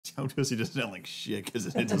Tau Tussie doesn't sound like shit because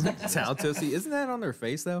it doesn't exist. Tau Tussie. Isn't that on their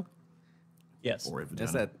face, though? Yes. Or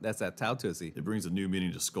That's that Tau Tussie. It brings a new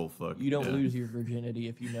meaning to skull fuck. You don't lose your virginity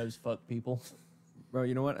if you nose fuck people. Bro,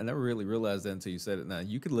 you know what? I never really realized that until you said it now.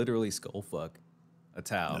 You could literally skull fuck a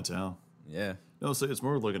Tau. A Tau. Yeah. No, so it's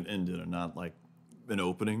more like an indent and not like an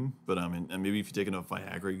opening. But I mean, and maybe if you take enough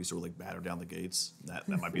Viagra, you can sort of like batter down the gates. That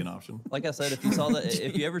might be an option. Like I said,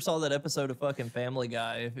 if you ever saw that episode of fucking Family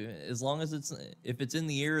Guy, as long as if it's in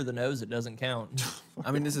the ear or the nose, it doesn't count.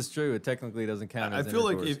 I mean, this is true. It technically doesn't count. I feel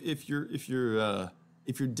like if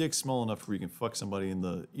your dick's small enough where you can fuck somebody in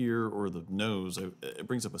the ear or the nose, it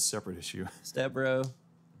brings up a separate issue. Step bro,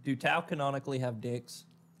 do Tau canonically have dicks?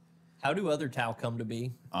 How do other Tau come to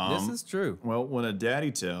be? This is true. Well, when a daddy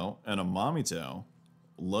Tau and a mommy Tau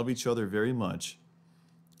love each other very much,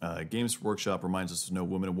 Games Workshop reminds us there's no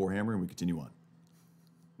women in Warhammer, and we continue on.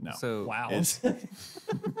 No. So Wow. You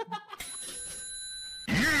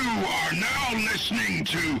are now listening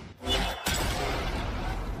to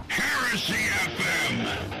Heresy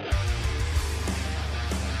FM.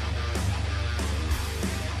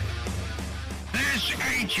 This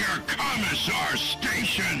ain't your commissar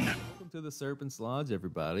station. welcome to the Serpent's Lodge,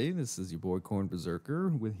 everybody. This is your boy Corn Berserker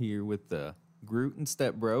with Groot and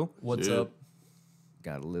Step Bro. What's Shit. up?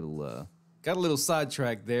 Got a little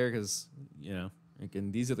sidetracked there because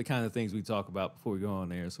again, these are the kind of things we talk about before we go on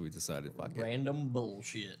there. So we decided, fuck it. Random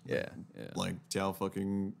bullshit. Yeah. Like Tau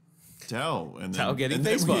fucking Tau. And Tau then, getting and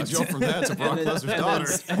then face we fucked. jump from that to Brock Lesnar's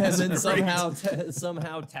daughter. And then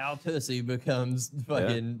somehow Tau Tussie becomes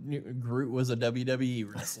fucking Groot was a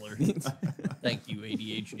WWE wrestler. Thank you,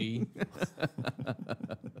 ADHD.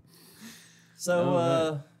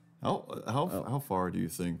 So, How far do you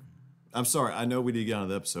think? I'm sorry, I know we did get on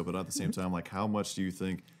the episode, but at the same time, like, how much do you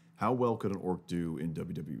think? How well could an orc do in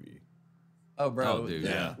WWE? oh, bro. Oh, dude,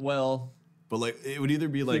 yeah. Well, But like, it would either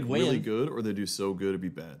be like He'd really win. good, or they do so good it'd be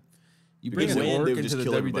bad. You bring Because an they orc would into just the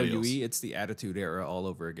kill everybody else. WWE, it's the Attitude Era all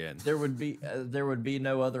over again. there would be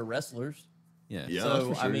no other wrestlers. Yeah. Yeah. So that's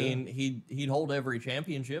for I sure, mean, he'd hold every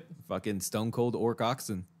championship. Fucking Stone Cold Orc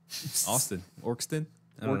Austin. Orkston?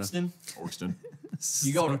 I don't know. Orkston, Orkston.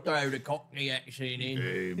 you gotta throw the Cockney accent in.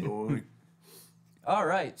 Hey boy. All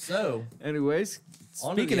right, so Anyways,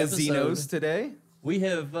 On to speaking the of episode. Xenos today, we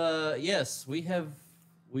have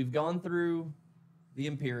we've gone through the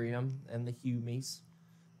Imperium and the Humies.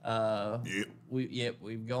 Yep.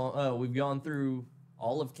 We've gone through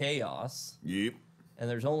all of Chaos, Yep. and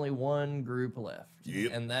there's only one group left,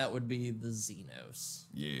 Yep. and that would be the Xenos.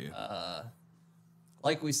 Yeah.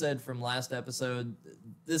 Like we said from last episode,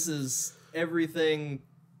 this is everything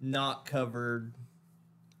not covered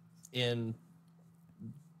in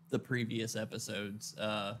the previous episodes.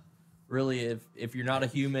 Really, if you're not a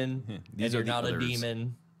human and These are you're the not a others.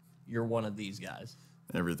 demon, you're one of these guys.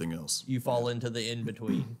 Everything else. You fall into the in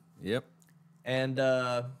between. yep. And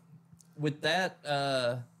with that,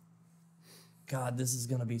 God, this is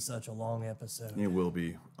gonna be such a long episode. It will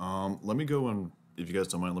be. Let me go and, if you guys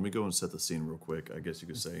don't mind, let me go and set the scene real quick. I guess you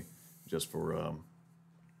could say, just for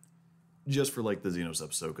like the Xenos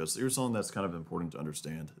episode, because here's something that's kind of important to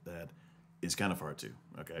understand that is kind of hard too.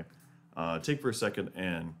 Okay, take for a second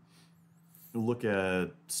and look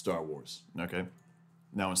at Star Wars. Okay,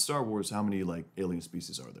 now in Star Wars, how many like alien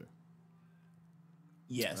species are there?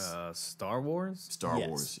 Yes. Star Wars? Star Yes.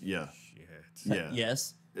 Wars, yeah, Shit. yeah,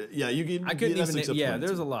 Yes. Yeah. You can. I couldn't that's even. except Yeah, 22.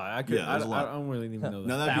 there's a lot. I could. Yeah, there's a lot. I don't really even know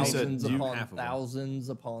Now that. that being said, Thousands do you, upon half of them. thousands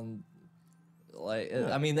upon. Like,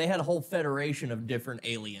 I mean, they had a whole federation of different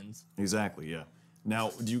aliens. exactly, yeah. Now,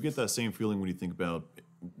 do you get that same feeling when you think about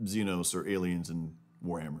Xenos or aliens in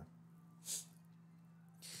Warhammer?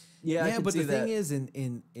 Yeah, I Yeah, could but see the that. thing is,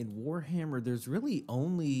 in Warhammer, there's really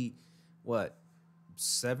only what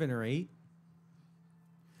 7 or 8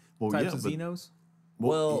 Well, types yeah, of but Xenos. well,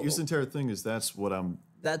 Well- here's the entire thing is that's what I'm.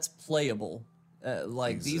 That's playable.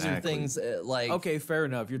 Like these are Exactly. things like Okay, fair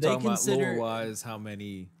enough. You're they talking about consider- lore-wise, how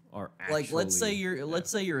many are actually like let's say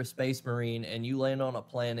you're a space marine and you land on a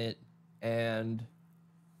planet and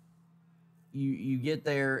you get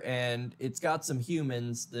there and it's got some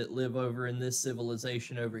humans that live over in this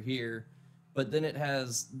civilization over here, but then it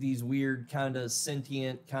has these weird kind of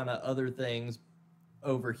sentient kind of other things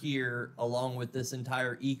over here along with this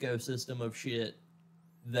entire ecosystem of shit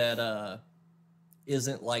that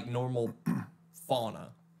isn't like normal fauna.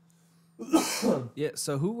 Yeah.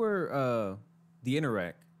 So who were the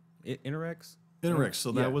Interact? Interacts? Interact.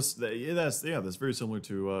 So that Yeah. was that's very similar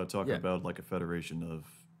to talking Yeah. about like a federation of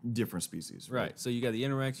different species. Right. So you got the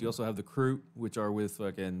Interacts. You also have the Kroot, which are with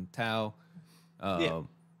fucking Tau. Yeah.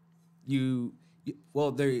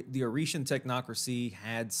 Well, the Oretian technocracy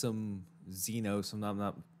had some Xenos. I'm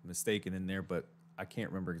not mistaken in there, but I can't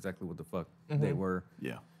remember exactly what the fuck they were.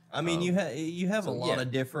 Yeah. I mean, you have a lot yeah.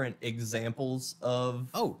 of different examples of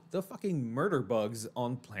Oh, the fucking murder bugs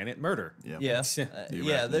on Planet Murder. Yeah. yeah, The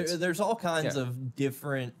yeah. arachnids. There's all kinds Yeah. of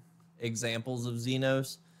different examples of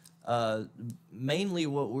Xenos. Mainly,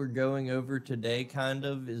 what we're going over today, kind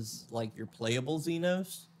of, is like your playable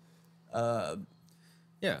Xenos.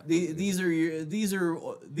 Yeah. These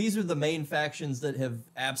are the main factions that have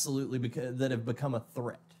absolutely become a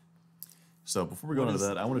threat. So before we go What into is-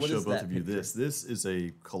 that, I want to what show is both that of you picture? this. This is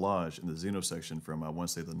a collage in the Xeno section from, I want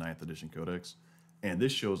to say, the 9th edition Codex. And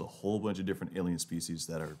this shows a whole bunch of different alien species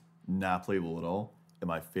that are not playable at all. And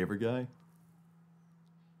my favorite guy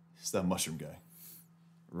is that mushroom guy.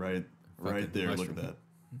 Right there, look mushroom. at that.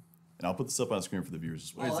 And I'll put this up on screen for the viewers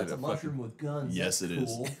as well. Oh, is that's it, a a mushroom with guns. Yes, That's it is.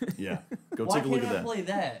 cool. Yeah, go Why take a look can't at I that. play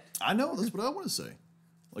that? I know, that's what I want to say.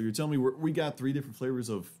 Like you're telling me we got 3 different flavors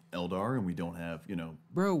of Eldar and we don't have,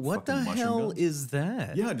 Bro, what the fucking mushroom hell guns? is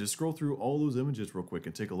that? Yeah, just scroll through all those images real quick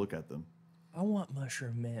and take a look at them. I want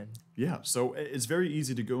mushroom men. Yeah, so it's very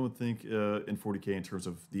easy to go and think in 40K in terms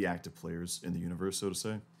of the active players in the universe, so to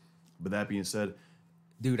say. But that being said,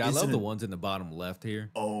 Dude, I Isn't love the it- ones in the bottom left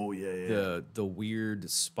here. oh yeah. The weird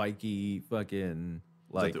spiky fucking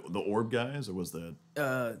Like like the orb guys, or was that?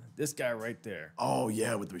 this guy right there. Oh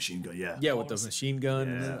yeah, with the machine gun. Yeah. Yeah, with the machine gun.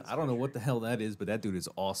 Yeah. I don't know what the hell that is, but that dude is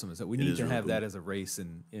awesome. So we It need is to really have cool. that as a race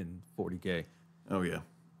in 40K. Oh yeah.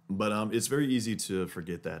 But it's very easy to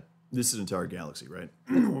forget that this is an entire galaxy, right?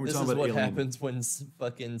 When we're This is talking about what alien, happens when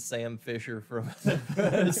fucking Sam Fisher from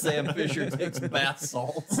Sam Fisher takes bath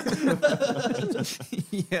salts.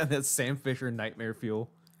 Yeah, that's Sam Fisher Nightmare Fuel.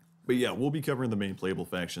 But yeah, we'll be covering the main playable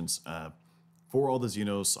factions for all the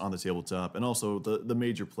Xenos on the tabletop, and also the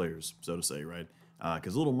major players, so to say, right?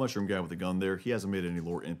 Because the little mushroom guy with the gun there, he hasn't made any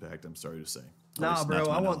lore impact, I'm sorry to say. At Nah, least not bro, to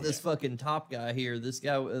my I want knowledge. this fucking top guy here. This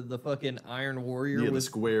guy, the fucking Iron Warrior Yeah, the with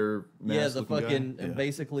square mask the looking guy. fucking Yeah.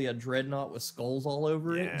 basically a dreadnought with skulls all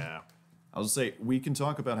over it. Yeah. I was gonna say, we can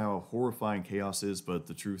talk about how horrifying chaos is, but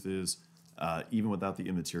the truth is, even without the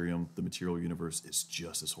Imperium, the material universe is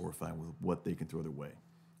just as horrifying with what they can throw their way.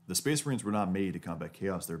 The Space Marines were not made to combat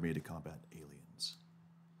chaos, they're made to combat aliens.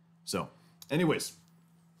 So, anyways,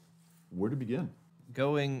 where to begin?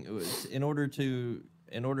 In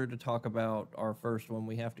order to talk about our first one,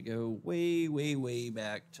 we have to go way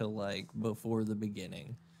back to like before the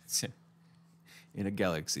beginning. In a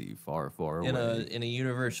galaxy far, far away. In a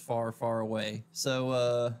universe far away.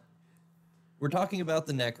 So we're talking about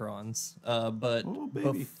the Necrons, but Oh,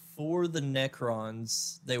 baby. before the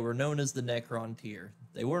Necrons, they were known as the Necron tier.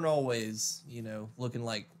 They weren't always, looking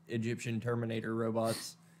like Egyptian Terminator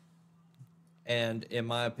robots. And in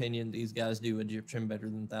my opinion, these guys do Egyptian better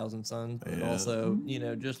than Thousand Suns. But Yeah. also,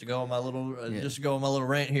 just to go on my little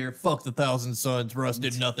rant here. Fuck the Thousand Suns. Russ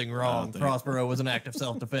did nothing wrong. thank- Prospero was an act of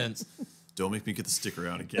self-defense. Don't make me get the sticker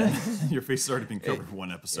out again. Your face has already been covered for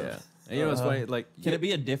one episode. Yeah. And you know what's funny? Like, Can it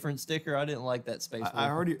be a different sticker? I didn't like that space.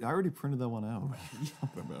 I wolf. already printed that one out.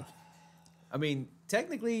 I mean,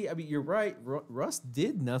 technically, you're right. Russ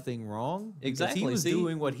did nothing wrong. because Exactly, He was see?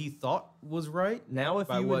 doing what he thought was right. Now, if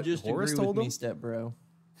by you what would just Horace agree with told me, him. step bro.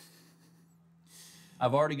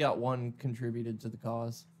 I've already got one contributed to the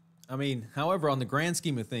cause. I mean, however, on the grand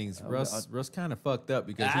scheme of things, Russ kind of fucked up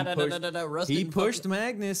because Russ he didn't pushed fuck-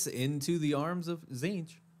 Magnus into the arms of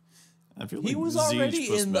Zinch. I feel He like was Zinch already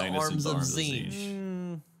pushed in the Magnus arms into of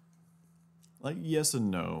Zinch. Like, yes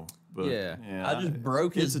and no. But Yeah. I just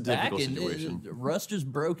broke it's his a back, difficult and situation. Russ just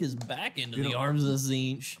broke his back into the arms of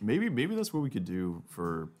Zinch. Maybe that's what we could do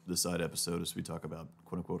for the side episode as we talk about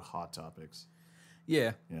quote unquote hot topics.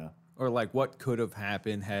 Yeah. Yeah. Or like what could have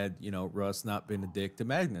happened had, Russ not been a dick to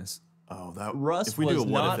Magnus. Oh, that Russ if we do a was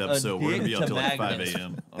what not if a episode, we're gonna be dick up to till like 5 Magnus.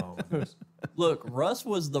 a.m. Oh, my goodness. Look, Russ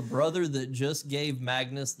was the brother that just gave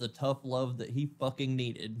Magnus the tough love that he fucking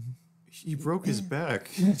needed. He broke his back.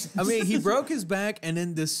 I mean, he broke his back and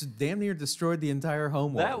then this damn near destroyed the entire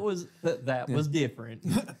home world. That was different.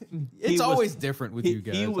 It's he was- always different with He, you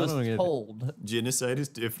guys. he I was don't get it. told. Genocide is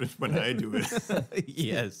different when I do it.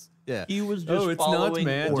 Yes. Yeah. He was just it's not following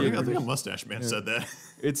magic. I orders. think a mustache man said that.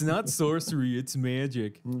 It's not sorcery, it's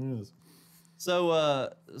magic. Yes.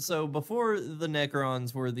 So before the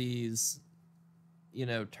Necrons were these,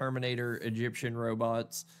 Terminator Egyptian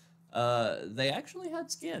robots, they actually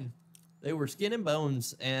had skin. They were skin and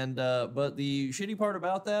bones, and but the shitty part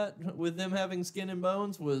about that, with them having skin and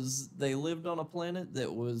bones, was they lived on a planet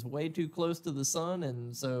that was way too close to the sun,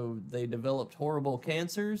 and so they developed horrible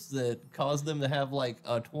cancers that caused them to have like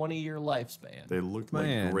a 20-year lifespan. They looked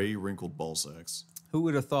Man. like gray, wrinkled ball sacks. Who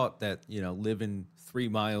would have thought that, living 3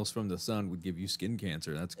 miles from the sun would give you skin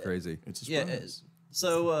cancer? That's crazy. It's a Yeah, surprise.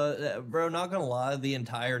 So, bro, not gonna lie, the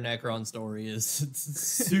entire Necron story is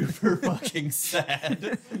super fucking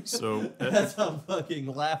sad. So That's how I'm fucking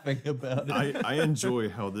laughing about it. I enjoy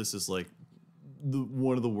how this is like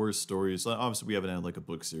one of the worst stories. Obviously, we haven't had like a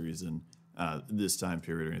book series in this time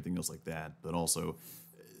period or anything else like that. But also,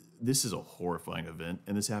 this is a horrifying event,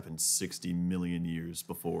 and this happened 60 million years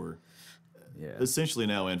before. Essentially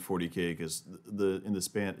now and 40K, because in the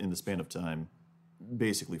span of time,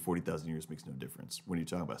 basically 40,000 years makes no difference when you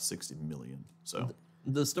talk about 60 million. So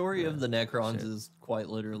the story of the Necrons is quite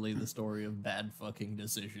literally the story of bad fucking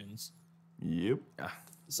decisions. Yep.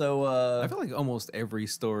 So I feel like almost every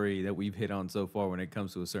story that we've hit on so far when it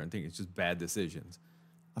comes to a certain thing, it's just bad decisions.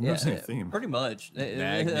 I'm noticing a theme. Pretty much. I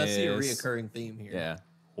see a reoccurring theme here. Yeah.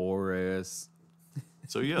 Horus.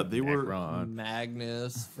 So yeah, they were Necron.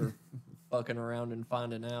 Magnus for fucking around and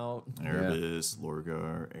finding out. Erebus,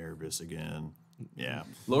 Lorgar, Erebus again. Yeah.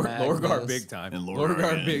 Lorgar Magnus. big time. And Lorgar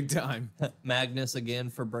Lorgar again. big time. Magnus again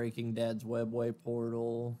for breaking Dad's webway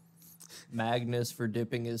portal. Magnus for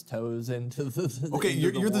dipping his toes into the Okay, into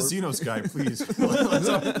you're the warp. Xenos guy, please.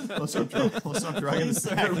 let's stop dragging this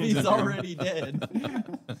back. into He's the- already dead.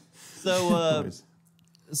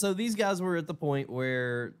 So these guys were at the point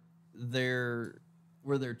where their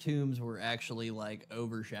tombs were actually like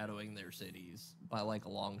overshadowing their cities by like a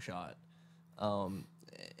long shot, and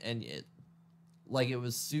it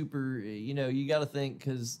was super. You got to think,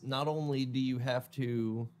 because not only do you have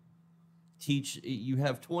to you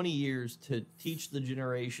have 20 years to teach the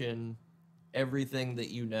generation everything that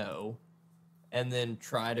you know, and then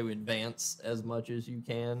try to advance as much as you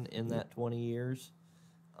can in that 20 years,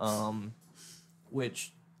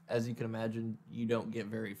 which, as you can imagine, you don't get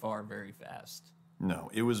very far very fast. No,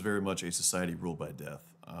 it was very much a society ruled by death.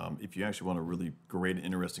 If you actually want a really great and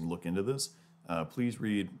interesting look into this, please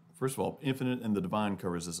read, first of all, Infinite and the Divine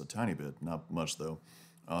covers this a tiny bit, not much though,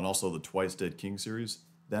 and also the Twice Dead King series.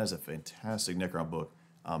 That is a fantastic Necron book.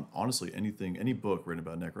 Honestly, any book written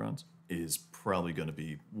about Necrons is probably going to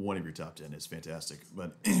be one of your top 10. It's fantastic.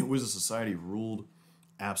 But it was a society ruled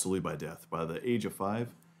absolutely by death. By the age of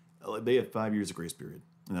 5, they had 5 years of grace period.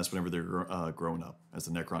 And that's whenever they're growing up as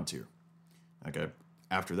the Necron tier. Okay.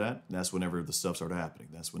 After that, that's whenever the stuff started happening.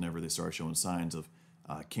 That's whenever they started showing signs of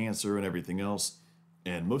cancer and everything else.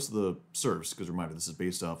 And most of the serfs, because remember, this is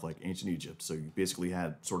based off like ancient Egypt. So you basically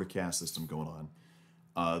had sort of caste system going on.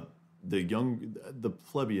 The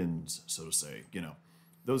plebeians, so to say,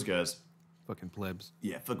 those guys. Fucking plebs.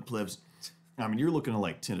 Yeah, fucking plebs. I mean, you're looking at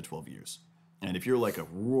like 10 to 12 years. And if you're like a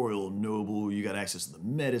royal noble, you got access to the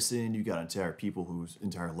medicine, you got entire people whose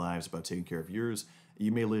entire lives about taking care of yours,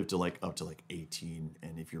 you may live to up to 18.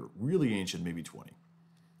 And if you're really ancient, maybe 20.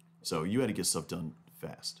 So you had to get stuff done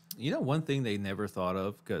fast. One thing they never thought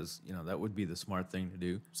of, because, that would be the smart thing to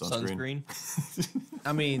do. Sunscreen.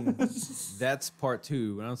 I mean, that's part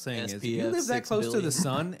 2. What I'm saying is, if you SPF live that 6 close to billion. the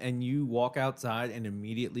sun and you walk outside and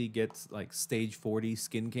immediately get like stage 40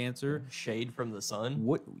 skin cancer, Shade from the sun.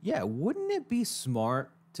 wouldn't it be smart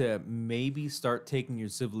to maybe start taking your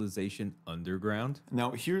civilization underground?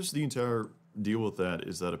 Now, here's the entire deal with that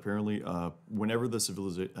is that apparently whenever the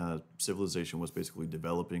civilization was basically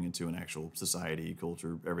developing into an actual society,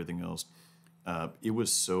 culture, everything else, it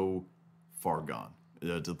was so far gone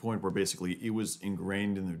to the point where basically it was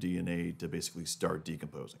ingrained in their DNA to basically start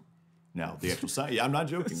decomposing. Now, the actual science, I'm not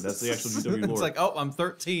joking, that's the actual GW lore. It's like, oh, I'm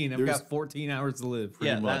 13. I've There's- got 14 hours to live.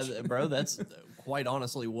 much. Bro, that's quite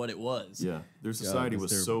honestly what it was. Yeah, their society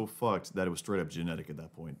that's was so fucked that it was straight up genetic at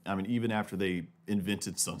that point. I mean, even after they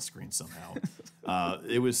invented sunscreen somehow,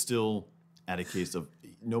 it was still at a case of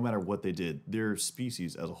no matter what they did, their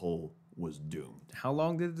species as a whole was doomed. How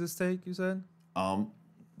long did this take, you said? From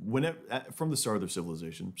the start of their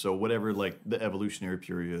civilization, so whatever like the evolutionary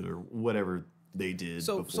period or whatever they did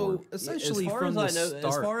So before. essentially as far from as the I know, start.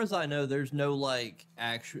 as far as I know, there's no like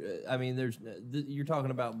actual. I mean, you're talking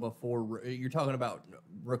about before. You're talking about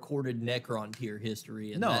recorded Necron tier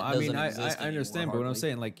history. And No, that I mean, doesn't I exist understand, anymore, but what I'm hardly.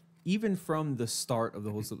 saying, like, even from the start of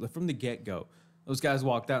the whole, from the get-go, those guys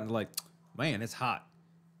walked out and they're like, man, it's hot.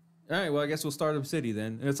 All right, well, I guess we'll start a city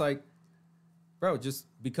then. And it's like, bro, just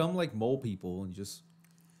become like mole people and just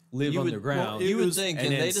live You would- underground. well, you would think, and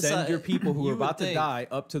and then they send decide- your people who you are would about to think- die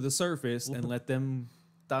up to the surface and let them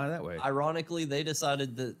die that way. Ironically, they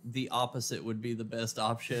decided that the opposite would be the best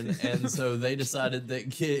option, and so they decided that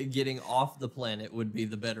getting off the planet would be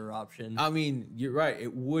the better option. I mean, you're right,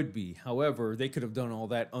 it would be. However, they could have done all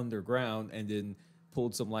that underground and then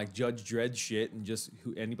pulled some like Judge Dredd shit and just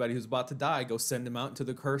anybody who's about to die, go send them out into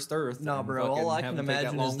the cursed earth. Nah, and bro. fucking All I have can them take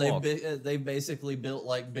that imagine is long walk. they basically built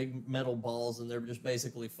like big metal balls, and they're just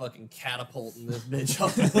basically fucking catapulting this bitch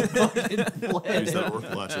off the fucking Use that planet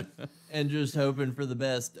Oracle logic. and just hoping for the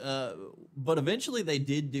best. But eventually, they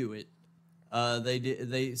did do it.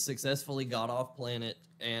 They successfully got off planet,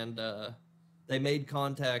 and they made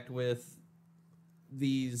contact with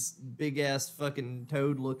these big ass fucking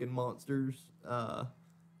toad looking monsters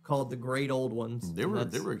called the Great Old Ones. They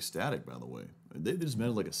were ecstatic, by the way. They just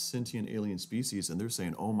met like a sentient alien species, and they're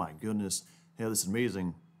saying, "Oh my goodness, hey, this is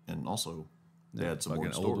amazing!" And also, they had some more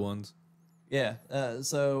in Fucking store. old ones. Yeah.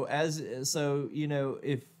 So you know,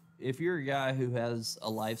 if you're a guy who has a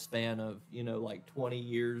lifespan of, you know, like 20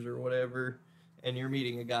 years or whatever, and you're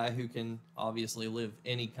meeting a guy who can obviously live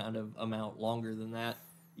any kind of amount longer than that,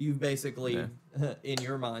 you've basically in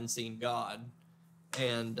your mind seen God.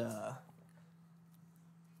 And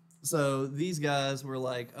so these guys were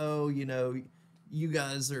like, oh, you know, you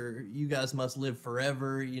guys must live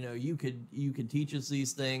forever. You know, you could teach us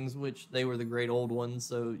these things, which they were the Great Old Ones.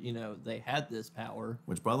 So, you know, they had this power.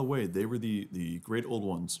 Which, by the way, they were the Great Old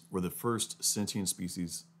Ones were the first sentient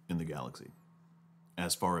species in the galaxy.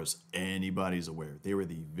 As far as anybody's aware, they were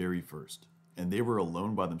the very first. And they were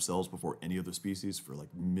alone by themselves before any other species for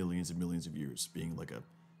like millions and millions of years, being like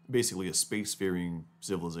basically a spacefaring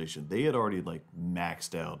civilization. They had already like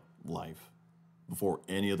maxed out life before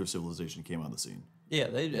any other civilization came on the scene. Yeah,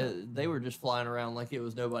 they were just flying around like it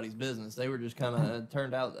was nobody's business. They were just kind of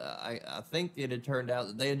turned out. I think it had turned out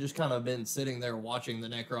that they had just kind of been sitting there watching the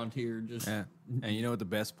Necrontyr just. Yeah. And you know what the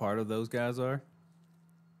best part of those guys are?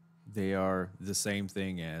 They are the same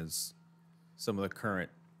thing as some of the current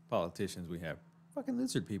politicians we have. Fucking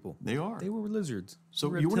lizard people. They are. They were lizards.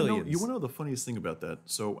 So you want to know the funniest thing about that?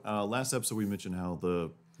 So last episode we mentioned how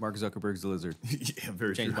the Mark Zuckerberg's the lizard. yeah,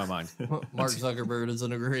 very Changed true. my mind. Mark Zuckerberg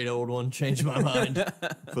isn't a great old one. Changed my mind.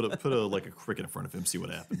 put a like a cricket in front of him, see what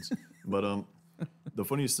happens. But the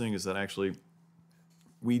funniest thing is that actually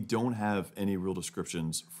we don't have any real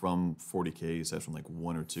descriptions from 40K aside from like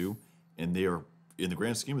one or two, and they are in the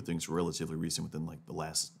grand scheme of things relatively recent, within like the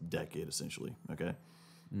last decade essentially. Okay,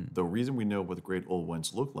 the reason we know what the Great Old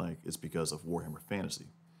Ones look like is because of Warhammer Fantasy.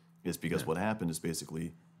 It's because what happened is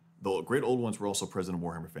basically the Great Old Ones were also present in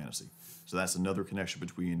Warhammer Fantasy, so that's another connection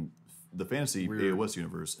between the fantasy AOS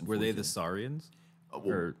universe and Were they 40K. the Saurians? Well,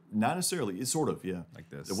 Or- not necessarily. It's sort of, yeah. Like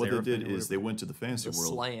the What they Seraphim did or is they went to the fantasy The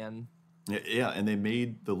world. Slan. Yeah, and they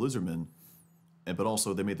made the lizardmen, but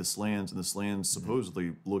also they made the slans, and the slans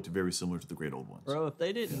supposedly looked very similar to the Great Old Ones. Bro, if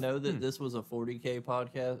they didn't know that this was a 40K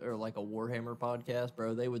podcast or like a Warhammer podcast,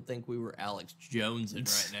 bro, they would think we were Alex Jonesing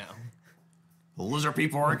right now. The lizard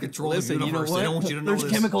people are in control Listen, of the you know universe. what? They don't want you to know There's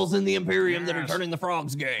this. chemicals in the Imperium that are turning the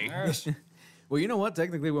frogs gay. Well, you know what?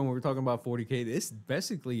 Technically, when we were talking about 40K, this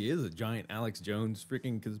basically is a giant Alex Jones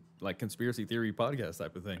freaking like conspiracy theory podcast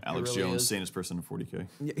type of thing. Alex really Jones, is. sanest person in 40K.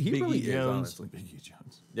 Yeah, he Biggie really is, Jones. honestly. Biggie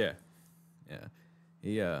Jones. Yeah,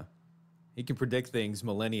 yeah. He can predict things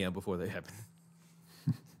millennia before they happen.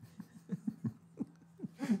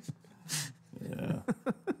 Yeah.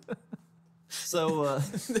 So,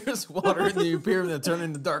 There's water in the Imperium that turned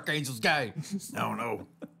into Dark Angels gay.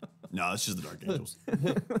 No, it's just the Dark Angels.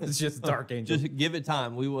 It's just Dark Angels. just give it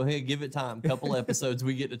time. We will give it time. Couple episodes,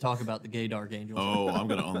 we get to talk about the gay Dark Angels. Oh, I'm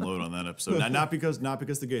gonna unload on that episode. Not because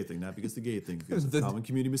the gay thing, because of common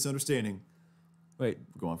community misunderstanding. Wait,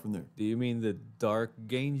 Go on from there. do you mean the Dark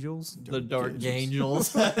Angels? The Dark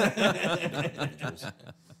Angels.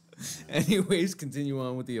 Anyways, continue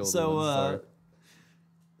on with the old ones.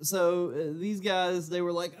 So these guys, they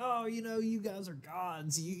were like, "Oh, you know, you guys are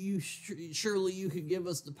gods. Surely you could give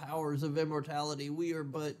us the powers of immortality. We are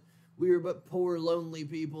but poor, lonely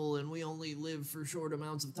people, and we only live for short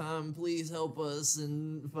amounts of time. Please help us."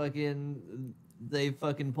 And they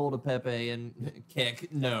fucking pulled a Pepe and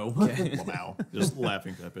Keck, no. Wow. Just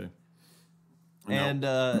laughing Pepe. No.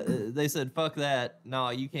 And they said, "Fuck that! No,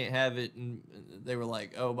 you can't have it." And they were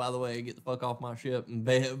like, "Oh, by the way, get the fuck off my ship!" And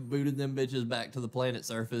booted them bitches back to the planet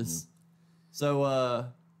surface. So,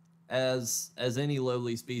 as any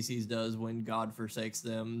lowly species does when God forsakes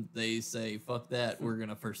them, they say, "Fuck that! We're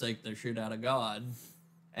gonna forsake the shit out of God."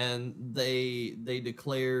 And they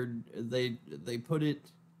declared they put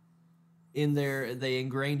it in their they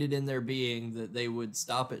ingrained it in their being that they would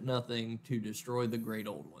stop at nothing to destroy the Great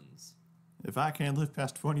Old Ones. If I can't live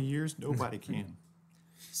past 20 years, nobody can.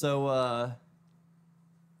 So,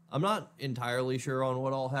 I'm not entirely sure on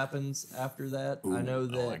what all happens after that. I know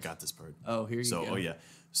that. Oh, I got this part. Oh, here you go. Oh, yeah.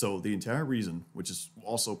 So the entire reason, which is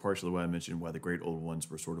also partially why I mentioned why the Great Old Ones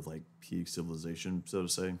were sort of like peak civilization, so to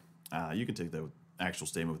say. You can take that actual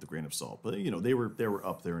statement with a grain of salt. But they were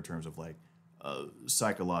up there in terms of like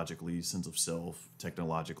psychologically, sense of self,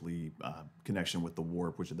 technologically, connection with the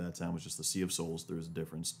warp, which at that time was just the Sea of Souls. There's a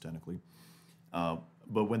difference technically.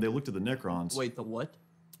 But when they looked at the Necrons, Wait, the what?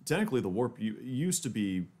 technically the warp used to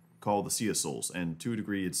be called the Sea of Souls, and to a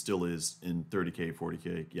degree it still is in 30K,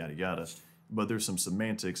 40K, yada yada. But there's some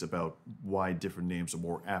semantics about why different names are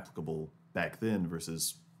more applicable back then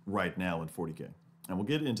versus right now in 40K. And we'll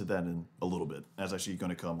get into that in a little bit. That's actually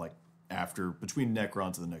going to come like after, between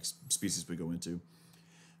Necrons and the next species we go into.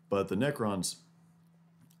 But the Necrons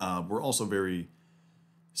were also very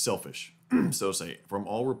selfish. So say, from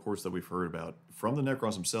all reports that we've heard about, from the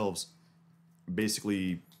Necrons themselves,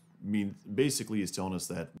 basically is telling us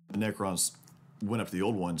that the Necrons went up to the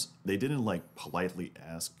old ones. They didn't like politely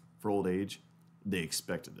ask for old age. They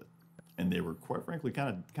expected it. And they were quite frankly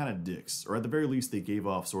kind of dicks. Or at the very least, they gave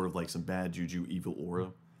off sort of like some bad juju, evil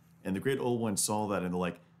aura. And the great old ones saw that and they're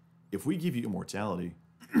like, if we give you immortality,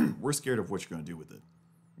 we're scared of what you're going to do with it.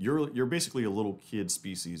 You're basically a little kid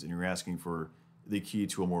species and you're asking for the key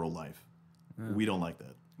to immortal life. We don't like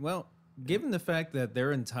that. Well, given the fact that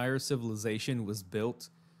their entire civilization was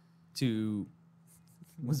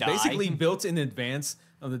basically built in advance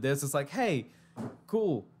of the deaths, it's like, hey,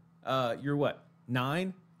 cool, you're what,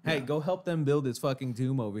 9? Hey, go help them build this fucking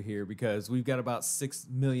tomb over here because we've got about 6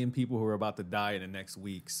 million people who are about to die in the next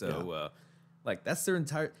week. So, like, that's their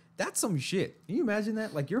entire... That's some shit. Can you imagine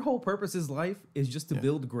that? Like, your whole purpose in life is just to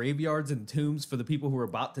build graveyards and tombs for the people who are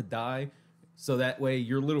about to die, so that way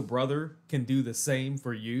your little brother can do the same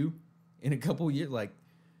for you in a couple of years. Like,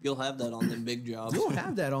 You'll have that on them big jobs. you'll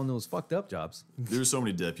have that on those fucked up jobs. There's so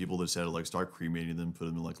many dead people that just had to like start cremating them, put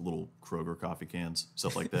them in like little Kroger coffee cans,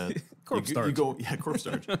 stuff like that. Corpse you starch. go, corpse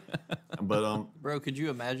starch. But Bro, could you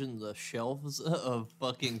imagine the shelves of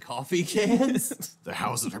fucking coffee cans? the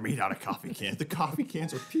houses are made out of coffee cans. The coffee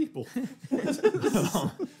cans are people. But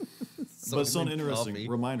it's an interesting coffee.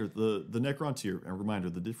 reminder. The Necron tier, and reminder,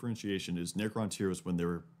 the differentiation is Necron tier is when they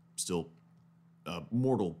were still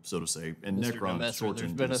mortal, so to say, and Mr. Necron Domester, shortened.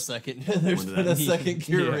 there's been a is- second. There's been a second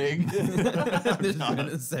Keurig. There's been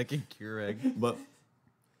a second Keurig. But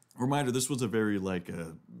reminder, this was a very like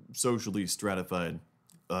socially stratified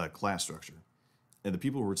class structure, and the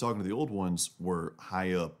people who were talking to the old ones were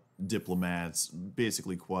high up diplomats,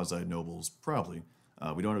 basically quasi nobles. Probably,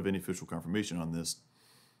 we don't have any official confirmation on this.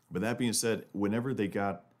 But that being said, whenever they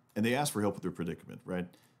got and they asked for help with their predicament, right?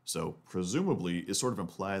 So presumably, it's sort of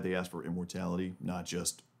implied they asked for immortality, not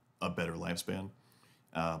just a better lifespan.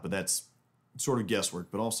 But that's sort of guesswork.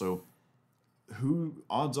 But also, who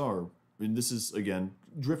odds are, and this is, again,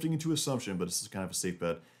 drifting into assumption, but this is kind of a safe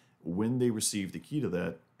bet, when they received the key to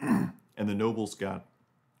that, and the nobles got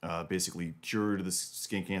basically cured of the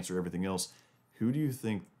skin cancer, everything else, who do you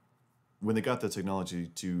think, when they got the technology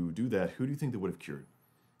to do that, who do you think they would have cured?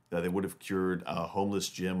 That they would have cured a homeless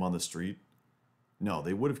Jim on the street? No,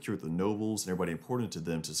 they would have cured the nobles and everybody important to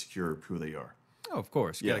them to secure who they are. Oh, of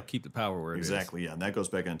course. You got to keep the power where it is. Exactly, yeah. And that goes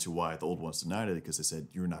back into why the old ones denied it, because they said,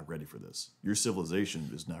 you're not ready for this. Your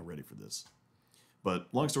civilization is not ready for this. But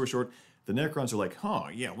long story short, the Necrons are like,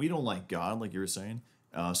 yeah, we don't like God, like you were saying.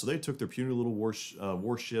 So they took their puny little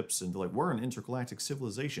warships and they're like, we're an intergalactic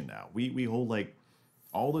civilization now. We hold like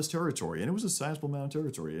all this territory. And it was a sizable amount of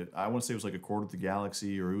territory. I want to say it was like a quarter of the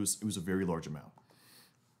galaxy, or it was a very large amount.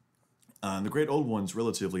 And the Great Old Ones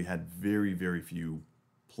relatively had very, very few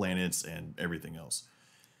planets and everything else.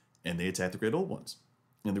 And they attacked the Great Old Ones.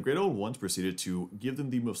 And the Great Old Ones proceeded to give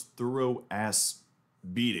them the most thorough ass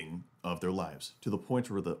beating of their lives, to the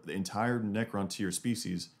point where the entire Necron tier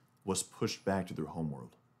species was pushed back to their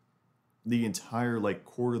homeworld. The entire like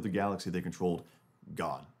quarter of the galaxy they controlled,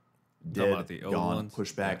 gone. Dead, the old gone, ones?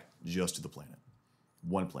 pushed back just to the planet.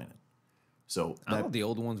 One planet. So I thought the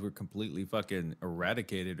old ones were completely fucking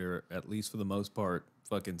eradicated, or at least for the most part,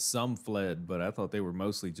 fucking some fled, but I thought they were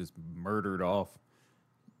mostly just murdered off.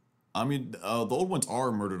 I mean, the old ones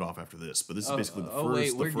are murdered off after this, but this is basically the first.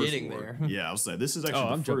 wait, we're the first getting war. there. Yeah, I was saying this is actually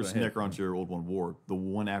I'm the jumping first ahead. Necron tier Old One war. The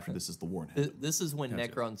one after this is the war in heaven. This is when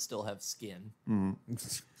Necrons still have skin.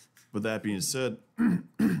 But that being said,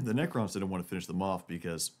 the Necrons didn't want to finish them off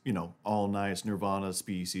because, all nice Nirvana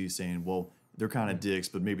species saying, well, they're kind of dicks,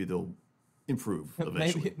 but maybe they'll improve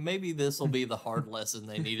eventually. Maybe this will be the hard lesson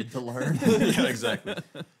they needed to learn. Yeah, exactly.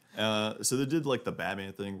 So they did like the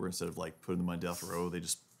Batman thing, where instead of like putting them on death row, they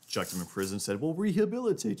just chucked them in prison and said, we'll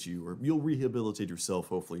rehabilitate you, or you'll rehabilitate yourself,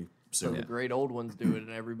 hopefully, soon. The great old ones do it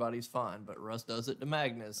and everybody's fine, but Russ does it to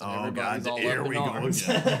Magnus and Oh, everybody's God, all here up we in go arms.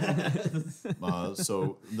 again.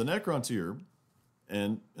 So the Necron tier,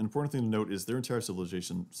 and an important thing to note is their entire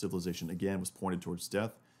civilization again was pointed towards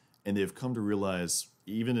death. And they've come to realize,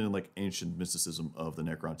 even in like ancient mysticism of the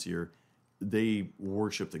Necrontyr, they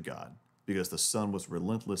worshiped the god because the sun was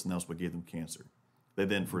relentless, and that's what gave them cancer. They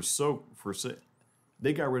then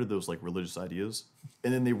they got rid of those like religious ideas,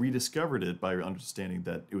 and then they rediscovered it by understanding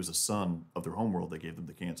that it was the sun of their homeworld that gave them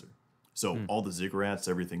the cancer. So all the ziggurats,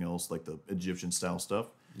 everything else, like the Egyptian style stuff,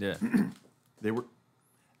 Yeah. they were,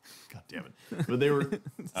 god damn it, but they were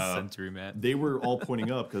Century Matt. they were all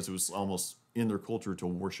pointing up because it was almost in their culture to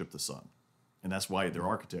worship the sun, and that's why their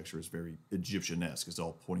architecture is very Egyptian-esque. It's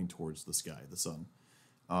all pointing towards the sky, the sun.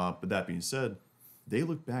 But that being said, they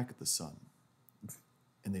looked back at the sun,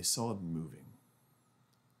 and they saw it moving.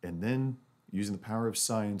 And then, using the power of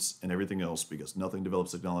science and everything else, because nothing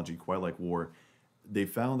develops technology quite like war, they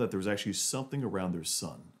found that there was actually something around their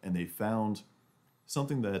sun. And they found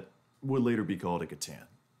something that would later be called a Catan,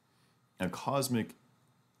 a cosmic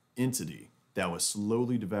entity that was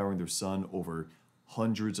slowly devouring their sun over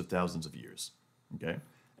hundreds of thousands of years. Okay?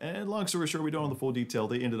 And long story short, we don't know the full detail.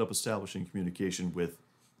 They ended up establishing communication with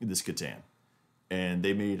this Catan. And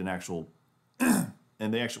they made an actual...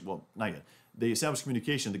 well, not yet. They established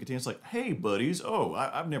communication. The Catan's like, hey, buddies. Oh,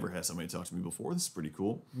 I've never had somebody talk to me before. This is pretty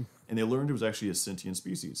cool. And they learned it was actually a sentient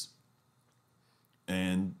species.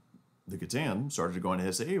 And the Catan started to go on ahead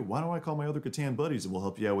and say, hey, why don't I call my other Catan buddies and we'll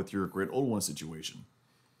help you out with your Great Old One situation.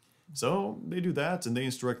 So they do that, and they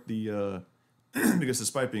instruct the... because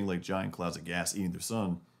despite being like giant clouds of gas eating their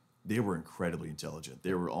sun, they were incredibly intelligent.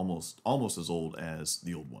 They were almost as old as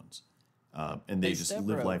the Old Ones. And they Hey, just Stepbro.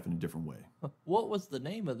 live life in a different way. What was the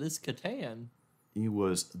name of this Catan? He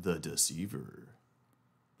was the Deceiver.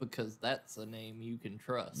 Because that's a name you can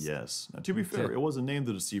trust. Yes. Now, to be fair, it wasn't named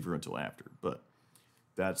the Deceiver until after, but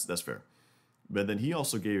that's fair. But then he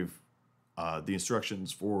also gave the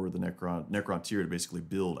instructions for the Necrontyr to basically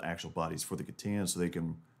build actual bodies for the Catan so they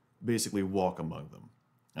can basically walk among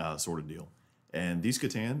them, sort of deal. And these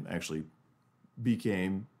Catan actually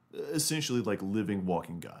became essentially like living,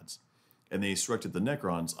 walking gods. And they instructed the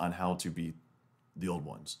Necrons on how to beat the Old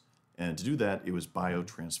Ones. And to do that, it was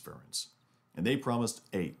biotransference. And they promised,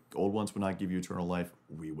 hey, Old Ones will not give you eternal life,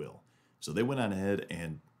 we will. So they went on ahead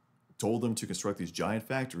and told them to construct these giant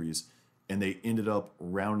factories, and they ended up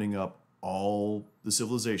rounding up all the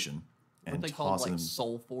civilization and Weren't they called tossing like them.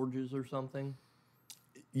 soul forges or something?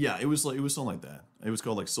 Yeah, it was something like that. It was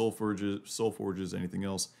called like soul forges, anything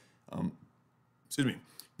else. Excuse me.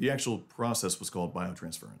 The actual process was called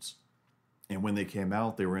biotransference. And when they came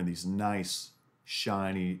out, they were in these nice,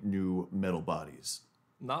 shiny, new metal bodies.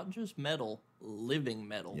 Not just metal, living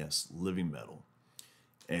metal. Yes, living metal.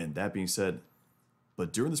 And that being said,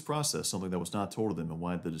 but during this process, something that was not told to them and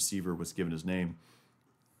why the Deceiver was given his name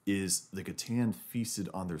is the Catan feasted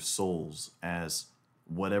on their souls as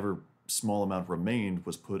whatever small amount remained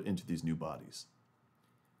was put into these new bodies.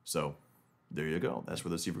 So, there you go. That's where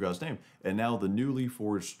the Deceiver got his name. And now the newly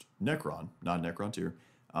forged Necron, not Necrontyr,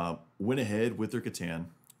 went ahead with their Catan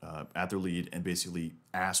at their lead and basically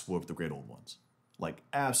ass-whooped the Great Old Ones. Like,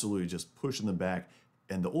 absolutely just pushing them back.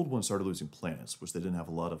 And the Old Ones started losing planets, which they didn't have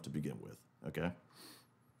a lot of to begin with, okay?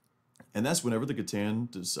 And that's whenever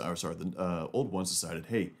the Old Ones decided,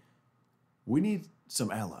 hey, we need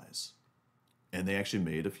some allies. And they actually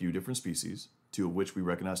made a few different species, two of which we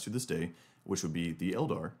recognize to this day, which would be the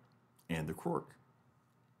Eldar and the Krork.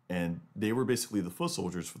 And they were basically the foot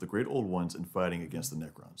soldiers for the Great Old Ones in fighting against the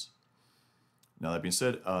Necrons. Now, that being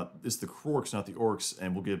said, it's the Krorks, not the Orcs,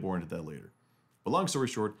 and we'll get more into that later. But long story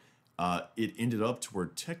short, it ended up to where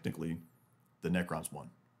technically the Necrons won.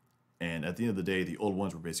 And at the end of the day, the Old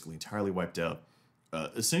Ones were basically entirely wiped out,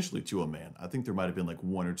 essentially to a man. I think there might have been like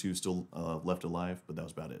one or two still left alive, but that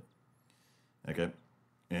was about it. Okay?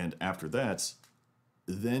 And after that,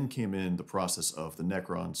 then came in the process of the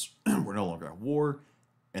Necrons were no longer at war,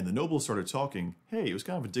 and the nobles started talking, hey, it was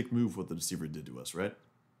kind of a dick move what the Deceiver did to us, right?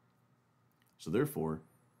 So therefore,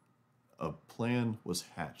 a plan was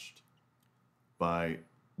hatched by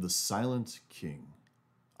the Silent King.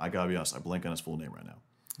 I gotta be honest, I blank on his full name right now.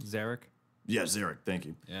 Zarek. Yeah, Zarek, thank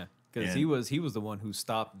you. Yeah, because And- he was the one who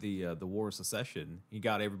stopped the War of Secession. He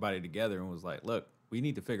got everybody together and was like, "Look, we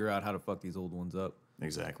need to figure out how to fuck these old ones up."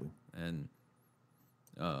 Exactly. And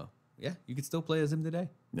yeah, you can still play as him today.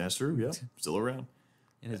 That's true, yeah. Still around.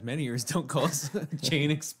 And his many years don't cause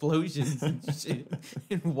chain explosions and shit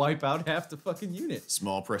and wipe out half the fucking unit.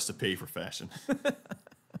 Small price to pay for fashion.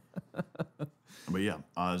 But yeah,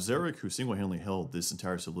 Zarek, who single-handedly held this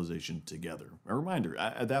entire civilization together. A reminder,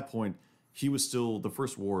 at that point, he was still, the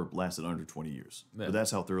first war lasted under 20 years. Yeah. But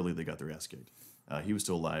that's how thoroughly they got their ass kicked. He was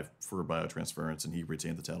still alive for biotransference, and he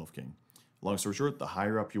retained the title of king. Long story short, the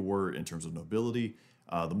higher up you were in terms of nobility,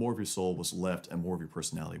 the more of your soul was left and more of your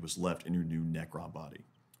personality was left in your new Necron body.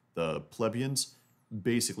 The plebeians,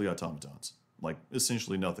 basically automatons, like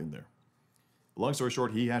essentially nothing there. Long story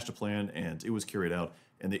short, he hatched a plan and it was carried out,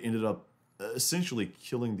 and they ended up essentially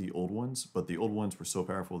killing the old ones, but the old ones were so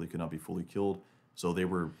powerful they could not be fully killed, so they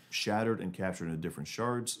were shattered and captured into different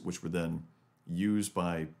shards, which were then used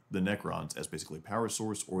by the Necrons as basically a power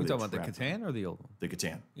source, or You they talking about the trapped them. Catan or the old one? The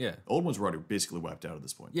Catan. Yeah. Old ones were already basically wiped out at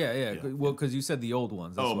this point. Yeah. Well, because you said the old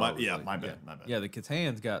ones. That's Oh, why I was my bad. Yeah, the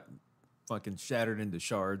Catans got fucking shattered into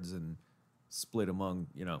shards and split among,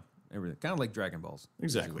 everything. Kind of like Dragon Balls.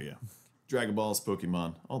 Exactly, yeah. Dragon Balls,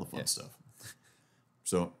 Pokemon, all the fun stuff.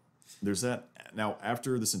 So there's that. Now,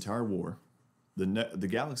 after this entire war, the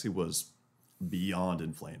galaxy was beyond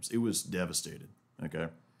in flames. It was devastated, okay?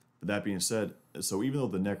 But that being said, so even though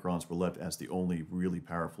the Necrons were left as the only really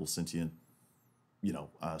powerful sentient,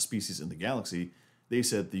 species in the galaxy, they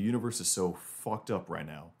said the universe is so fucked up right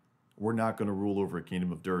now, we're not going to rule over a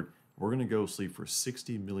kingdom of dirt. We're going to go sleep for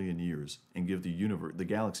 60 million years and give the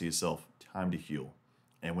galaxy itself time to heal.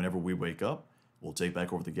 And whenever we wake up, we'll take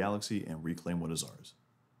back over the galaxy and reclaim what is ours.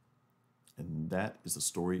 And that is the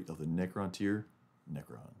story of the Necron tier,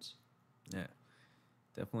 Necrons. Yeah.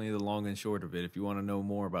 Definitely the long and short of it. If you want to know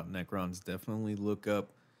more about Necrons, definitely look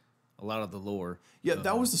up a lot of the lore. Yeah,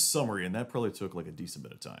 that was the summary, and that probably took like a decent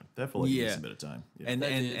bit of time. That felt like a decent bit of time. Yeah.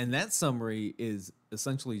 And that summary is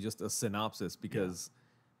essentially just a synopsis because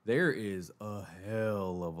there is a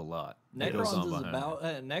hell of a lot. that goes on Necrons is behind about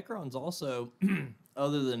Necrons also,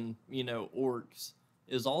 other than orcs,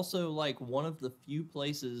 is also like one of the few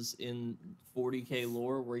places in 40K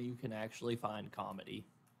lore where you can actually find comedy.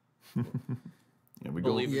 Yeah, we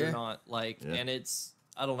Believe go. it or not, and it's,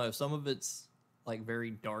 I don't know, some of it's like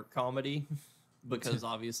very dark comedy because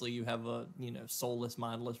obviously you have a soulless,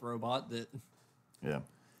 mindless robot that. Yeah,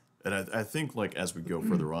 and I think like as we go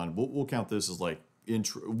further on, we'll count this as like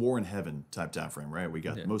War in Heaven type time frame, right? We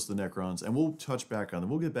got most of the Necrons, and we'll touch back on them.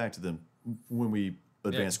 We'll get back to them when we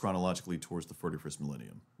advance chronologically towards the 41st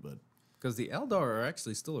millennium, but. Because the Eldar are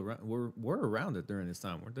actually still around. Were around it during this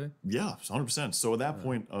time, weren't they? Yeah, 100%. So at that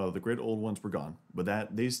point, the great old ones were gone, but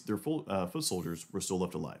their foot soldiers were still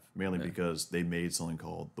left alive, mainly because they made something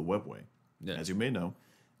called the Webway, as you may know,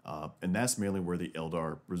 and that's mainly where the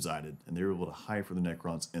Eldar resided, and they were able to hide from the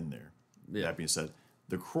Necrons in there. Yeah. That being said,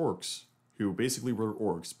 the Krorks, who basically were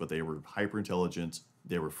orcs, but they were hyper intelligent,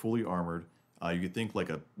 they were fully armored. You could think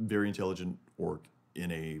like a very intelligent orc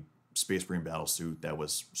in a Space Marine battlesuit that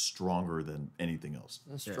was stronger than anything else.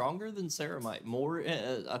 Stronger than Ceramite. More,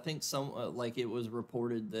 I think some like it was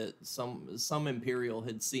reported that some Imperial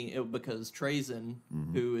had seen it because Trazen,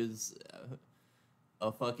 who is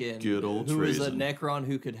a fucking good old who is a Trazen. Necron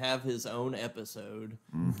who could have his own episode.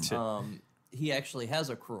 He actually has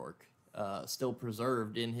a Krork still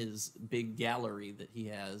preserved in his big gallery that he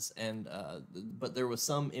has, and but there was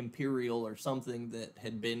some Imperial or something that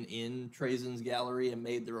had been in Trazen's gallery and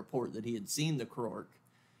made the report that he had seen the Krork,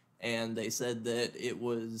 and they said that it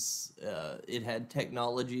was it had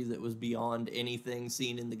technology that was beyond anything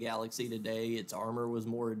seen in the galaxy today. Its armor was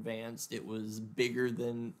more advanced. It was bigger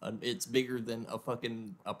than it's bigger than a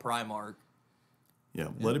Primarch. Yeah,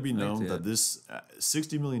 let it be known that this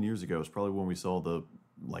 60 million years ago is probably when we saw the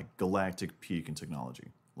galactic peak in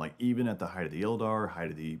technology. Like even at the height of the Eldar,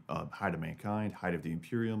 height of mankind, height of the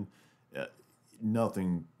Imperium,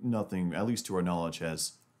 nothing, at least to our knowledge,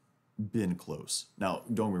 has been close. Now,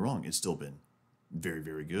 don't get me wrong, it's still been very,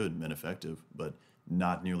 very good and effective, but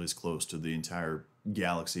not nearly as close to the entire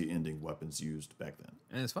galaxy-ending weapons used back then.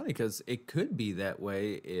 And it's funny because it could be that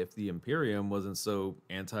way if the Imperium wasn't so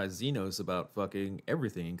anti-Xenos about fucking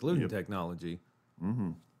everything, including technology.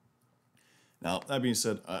 Mm-hmm. Now, that being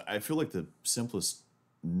said, I feel like the simplest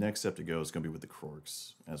next step to go is going to be with the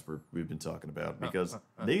Krorks, as we've been talking about, because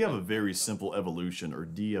they have a very simple evolution or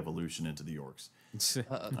de-evolution into the Orcs.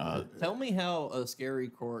 Tell me how a scary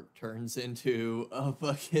Krork turns into a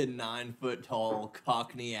fucking 9-foot-tall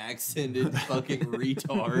Cockney accented fucking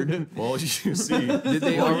retard. Well, you see, Did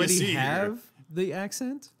they already have the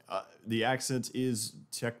accent? The accent is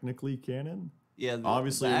technically canon. Yeah,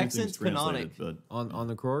 obviously the everything's accent's canonic. but On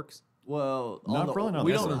the Krorks? Well, probably not.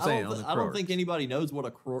 We That's don't. what I'm saying, I on don't, the I don't Krorks. think anybody knows what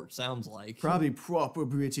a Krork sounds like. probably proper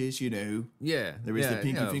British, Yeah. There is the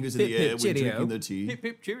pinky fingers in Pip, the air pip, when cheerio. drinking the tea. Pip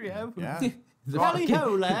pip cheerio. Yeah. Howdy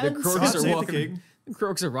ho, lads. The Krorks Stop saying are the king. walking. The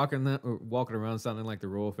Krorks are walking around sounding like the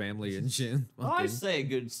royal family and shit. I Fucking- say,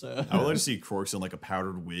 good sir. I would like to see Krorks in like a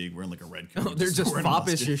powdered wig, wearing like a red coat. Oh, they're just wearing a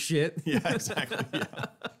foppish musket. as shit. Yeah, exactly. Yeah.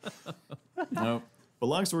 No, but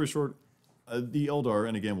long story short, the Eldar,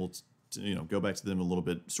 and again we'll go back to them a little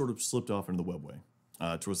bit. Sort of slipped off into the Webway.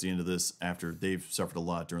 towards the end of this, after they've suffered a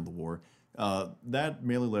lot during the war, that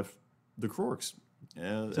mainly left the Krorks. To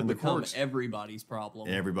and the become Krorks, everybody's problem.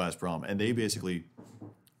 everybody's problem. And they basically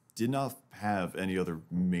did not have any other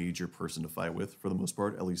major person to fight with for the most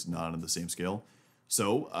part, at least not on the same scale.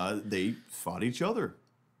 So they fought each other.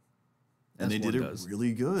 And they did it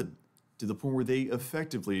really good, to the point where they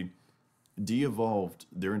effectively de-evolved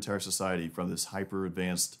their entire society from this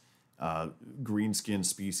hyper-advanced green-skinned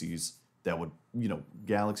species that would,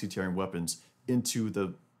 galaxy-tearing weapons into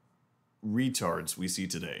the retards we see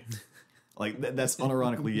today. Like, that's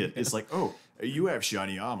unironically it. It's like, oh, you have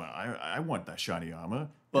shiny armor. I want that shiny armor.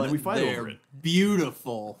 But and then we fight they're over it.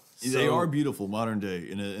 beautiful. They are beautiful modern day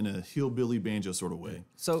in a hillbilly banjo sort of way.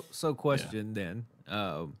 So question then.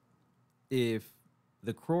 If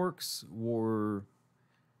the Krorks were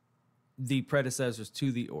the predecessors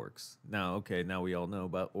to the Orcs. Now we all know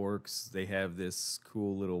about Orcs. They have this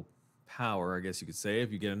cool little power, I guess you could say,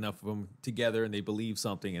 if you get enough of them together and they believe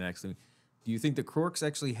something and actually... Do you think the Krorks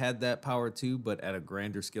actually had that power too, but at a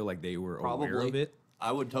grander scale, like they were aware of it?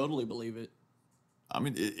 I would totally believe it. I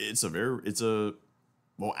mean,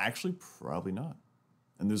 well, actually, probably not.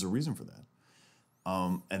 And there's a reason for that.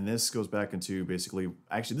 And this goes back into basically,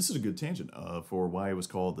 actually, this is a good tangent for why it was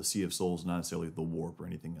called the Sea of Souls, not necessarily the Warp or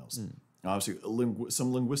anything else. Obviously,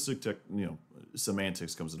 some linguistic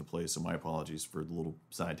semantics comes into play, so my apologies for the little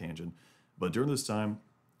side tangent. But during this time,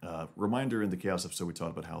 reminder in the Chaos episode, we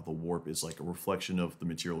talked about how the Warp is like a reflection of the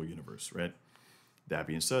material universe, right? That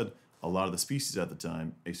being said, a lot of the species at the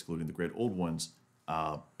time, excluding the Great Old Ones,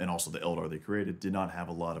 and also the Eldar they created, did not have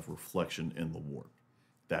a lot of reflection in the Warp.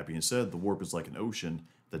 That being said, the Warp is like an ocean.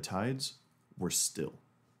 The tides were still.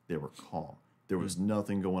 They were calm. There was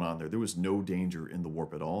nothing going on there. There was no danger in the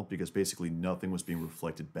Warp at all, because basically nothing was being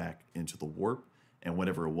reflected back into the Warp, and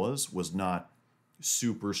whatever it was not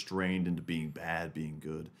super strained into being bad, being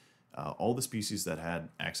good. All the species that had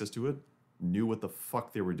access to it knew what the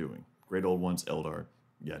fuck they were doing. Great Old Ones, Eldar,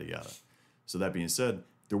 yada yada. So that being said,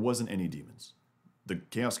 there wasn't any demons. The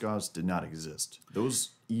Chaos Gods did not exist.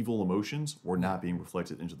 Those evil emotions were not being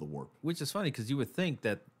reflected into the Warp. Which is funny, because you would think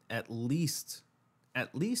that at least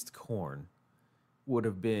Khorne would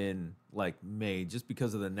have been like made just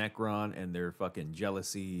because of the Necron and their fucking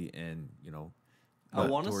jealousy and I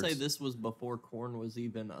want to say this was before Khorne was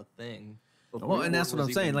even a thing. Well, and that's what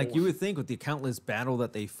I'm saying. Like, you would think with the countless battle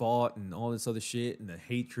that they fought and all this other shit and the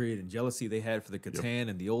hatred and jealousy they had for the Catan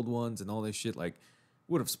and the Old Ones and all this shit, like,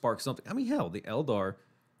 would have sparked something. I mean, hell, the Eldar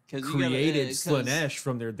created Slaanesh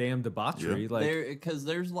from their damn debauchery. Yep. Like, because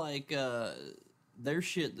there's like there's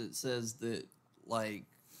shit that says that like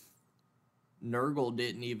Nurgle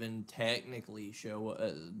didn't even technically show.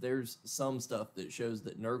 There's some stuff that shows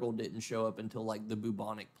that Nurgle didn't show up until like the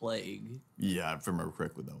bubonic plague. Yeah, if I remember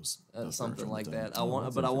correctly, that was something like that. I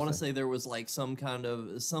want to say there was like some kind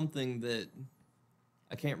of something that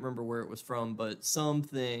I can't remember where it was from, but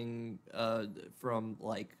something from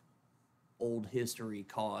like old history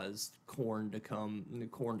caused Khorne to come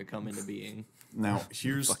into being. Now,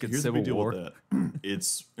 here's the big deal with that.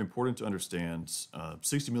 It's important to understand,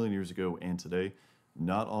 60 million years ago and today,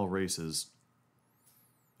 not all races,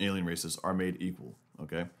 alien races, are made equal,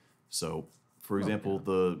 okay? So, for example,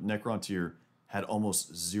 the Necron tier had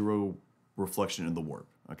almost zero reflection in the Warp,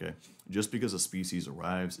 okay? Just because a species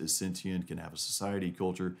arrives, is sentient, can have a society,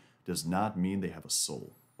 culture, does not mean they have a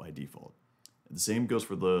soul by default. The same goes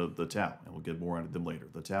for the Tau, and we'll get more into them later.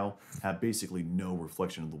 The Tau have basically no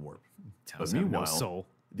reflection in the Warp. But meanwhile, soul.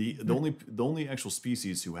 the only actual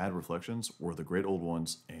species who had reflections were the Great Old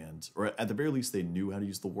Ones, or at the very least, they knew how to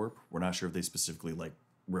use the Warp. We're not sure if they specifically like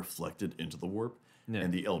reflected into the Warp,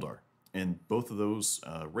 and the Eldar. And both of those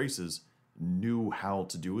races knew how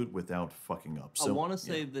to do it without fucking up. So I want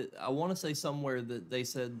to say somewhere that they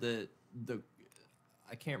said that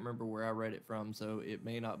I can't remember where I read it from, so it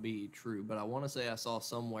may not be true, but I want to say I saw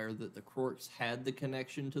somewhere that the Krorks had the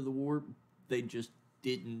connection to the Warp. They just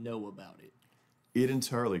didn't know about it. It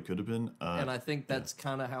entirely could have been. And I think that's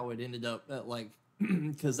kind of how it ended up,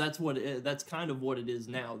 because that's kind of what it is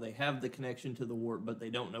now. They have the connection to the Warp, but they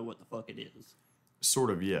don't know what the fuck it is. Sort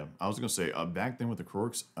of, yeah. I was going to say, back then with the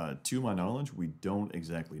Krorks, to my knowledge, we don't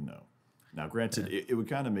exactly know. Now, granted, it would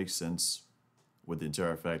kind of make sense with the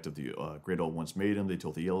entire fact of the Great Old Ones made them. They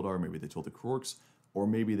told the Eldar, maybe they told the Krorks, or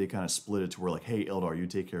maybe they kind of split it to where like, hey, Eldar, you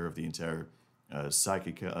take care of the entire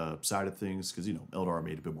psychic side of things, because, Eldar are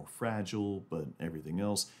made a bit more fragile, but everything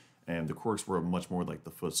else. And the Krorks were much more like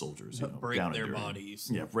the foot soldiers, break down their and dirty. bodies.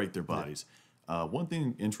 Yeah, break their bodies. One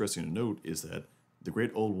thing interesting to note is that the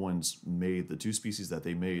Great Old Ones made the two species that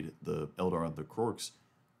they made, the Eldar and the Krorks.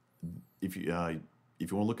 If you want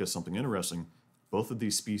to look at something interesting, both of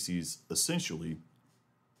these species essentially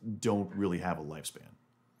don't really have a lifespan.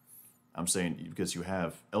 I'm saying because you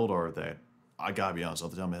have Eldar that, I gotta be honest,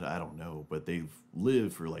 off the top of my head, I don't know, but they've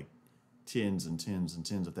lived for like tens and tens and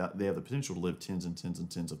tens of they have the potential to live tens and tens and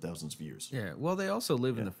tens of thousands of years. Yeah, well, they also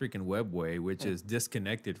live in the freaking webway, which is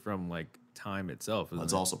disconnected from like time itself.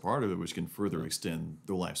 That's also part of it, which can further extend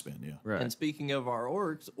their lifespan. Yeah, right. And speaking of our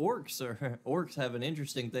orcs have an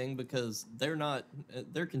interesting thing because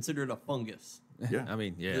they're considered a fungus. yeah. I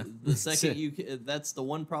mean, yeah. The second that's the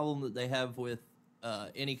one problem that they have with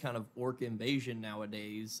any kind of orc invasion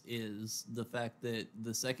nowadays is the fact that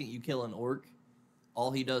the second you kill an orc, all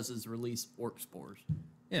he does is release orc spores.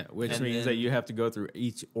 Yeah, which And means then- that you have to go through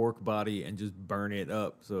each orc body and just burn it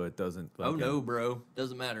up so it doesn't. Oh fucking- no, bro,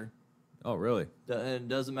 doesn't matter. Oh really? It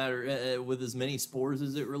doesn't matter. With as many spores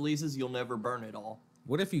as it releases, you'll never burn it all.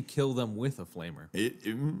 What if you kill them with a flamer?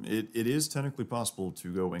 It is technically possible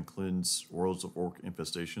to go and cleanse worlds of orc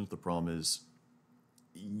infestations. The problem is,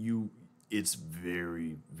 it's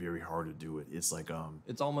very, very hard to do it. It's like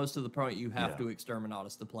It's almost to the point you have Yeah. to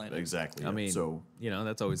exterminatus the planet. exactly. I yeah. mean, so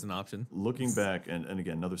that's always an option. looking back, and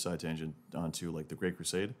again, another side tangent onto like the Great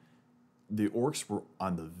Crusade, the orcs were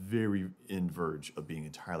on the very end verge of being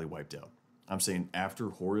entirely wiped out. I'm saying after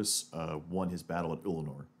Horus won his battle at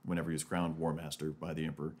Ulanor, whenever he was crowned War Master by the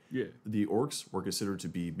Emperor, the orcs were considered to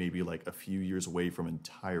be maybe like a few years away from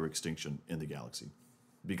entire extinction in the galaxy.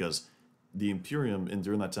 Because the Imperium, and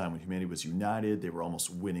during that time when humanity was united, they were almost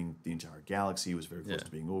winning the entire galaxy. It was very close Yeah.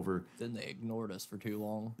 to being over. Then they ignored us for too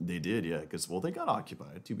long. They did, yeah, because, well, they got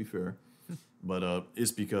occupied, to be fair. But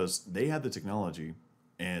it's because they had the technology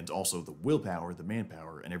and also the willpower, the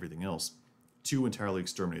manpower, and everything else to entirely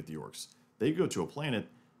exterminate the orcs. They go to a planet,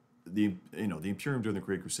 the Imperium during the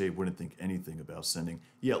Great Crusade wouldn't think anything about sending,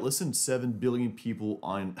 let's send 7 billion people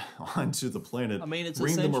onto the planet. I mean, it's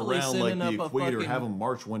bring them essentially around like sending the up a equator, fucking- have them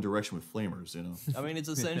march one direction with flamers, I mean, it's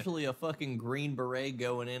essentially a fucking Green Beret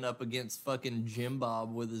going in up against fucking Jim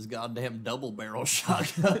Bob with his goddamn double barrel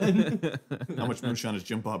shotgun. How much moonshine is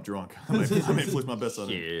Jim Bob drunk? I may flip my best on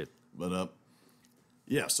it. Shit. But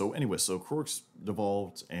yeah. So anyway, so Kroaks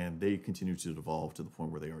devolved, and they continue to devolve to the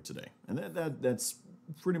point where they are today, and that's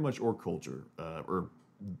pretty much orc culture, or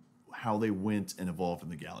how they went and evolved in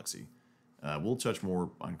the galaxy. We'll touch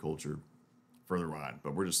more on culture further on,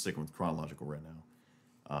 but we're just sticking with chronological right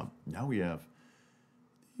now. Now we have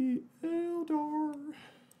the Eldar.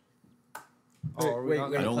 Are we not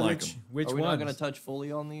I gonna don't touch- like them. Which Are we not ones? going to touch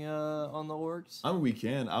fully on the orcs? I mean, we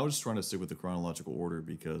can. I was just trying to stick with the chronological order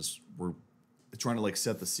because we're trying to like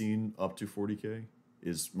set the scene up to 40K.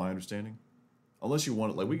 Is my understanding. Unless you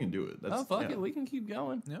want it, like we can do it. That's, Oh fuck yeah. it, we can keep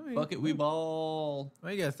going. No, Fuck it, we ball.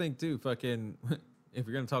 Well, you gotta think too. Fucking, if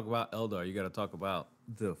you're gonna talk about Eldar, you gotta talk about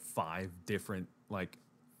the 5 different like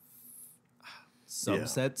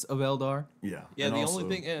subsets of Eldar. Yeah. Yeah, and the also-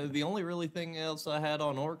 only thing, the only really thing else I had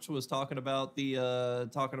on orcs was talking about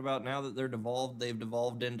now that they're devolved, they've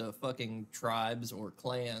devolved into fucking tribes or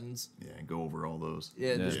clans. Yeah, and go over all those.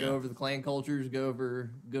 Yeah, just Yeah. go over the clan cultures, go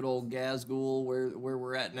over good old Gazgul, where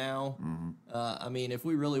we're at now. Mm-hmm. I mean, if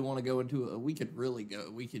we really want to go into it, we could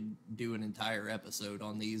do an entire episode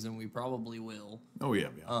on these, and we probably will. Oh yeah,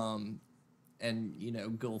 yeah.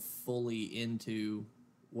 And go fully into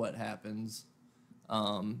what happens.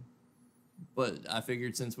 But I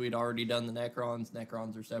figured since we'd already done the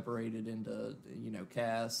Necrons are separated into,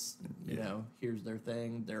 castes. Here's their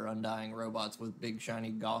thing. They're undying robots with big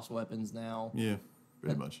shiny Gauss weapons now. Yeah,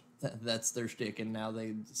 pretty much. That's their shtick, and now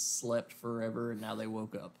they slept forever, and now they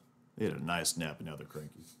woke up. They had a nice nap, and now they're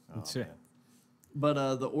cranky. Oh, Yeah. man.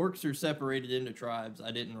 But the orcs are separated into tribes.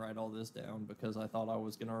 I didn't write all this down because I thought I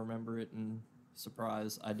was going to remember it, and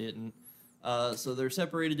surprise, I didn't. So they're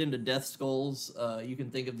separated into death skulls. You can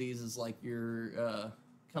think of these as like your kind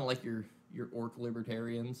of like your orc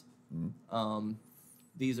libertarians.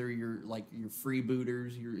 These are your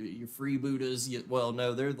freebooters, your freebooters. Well,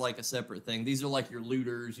 no, they're like a separate thing. These are like your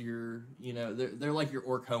looters. They're like your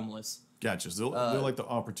orc homeless. Gotcha. So they're like the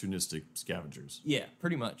opportunistic scavengers. Yeah,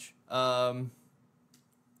 pretty much.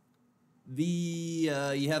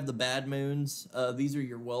 You have the Bad Moons. These are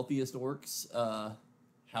your wealthiest orcs.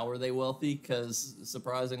 How are they wealthy? Because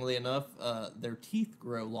surprisingly enough, their teeth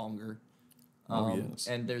grow longer. Yes.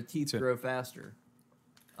 And their teeth grow faster.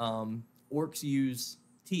 Orcs use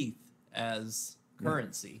teeth as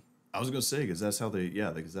currency. I was gonna say because that's how they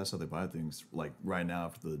buy things like right now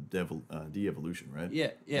after the de-evolution, right?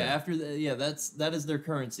 Yeah. That is their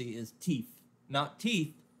currency is teeth, not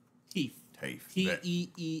teeth. Teeth. Teeth. Teeth.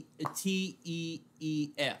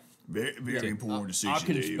 Very, very important I decision,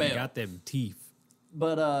 can Dave. spell. Got them teeth.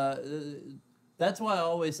 But That's why I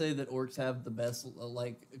always say that orcs have the best,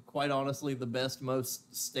 like, quite honestly, the best,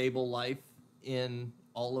 most stable life in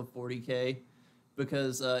all of 40K.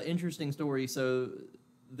 Because, interesting story, so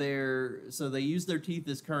they use their teeth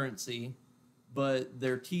as currency, but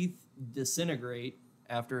their teeth disintegrate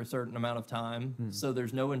after a certain amount of time, so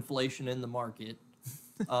there's no inflation in the market.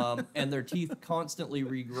 And their teeth constantly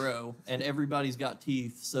regrow, and everybody's got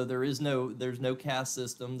teeth, so there's no caste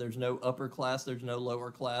system, there's no upper class, there's no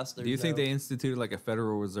lower class. Do you think they instituted like a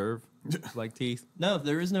Federal Reserve, like teeth? No,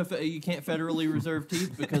 there is no. You can't federally reserve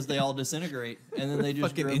teeth because they all disintegrate, and then they just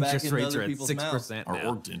Fucking grow back interest into rates other are at people's mouths. 6% Our now.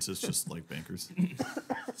 orc dentists just like bankers.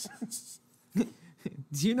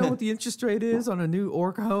 Do you know what the interest rate is on a new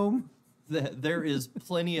orc home? There is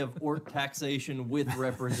plenty of orc taxation with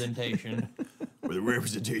representation. Where the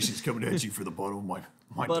representation's coming at you for the bottom of my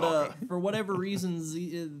But talking. for whatever reasons,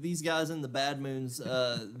 these guys in the Bad Moons,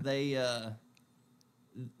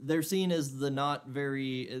 they're seen as not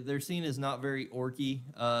very orky.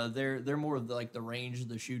 They're more of like the range,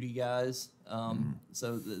 the shooty guys.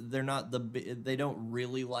 So they're not they don't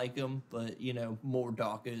really like them, but you know, more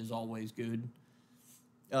Daka is always good.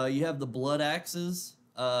 You have the Blood Axes.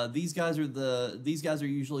 These guys are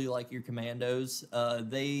usually like your commandos.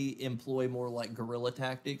 They employ more like guerrilla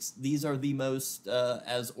tactics. These are the most,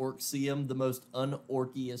 as orcs see them, the most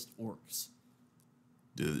unorkiest orcs.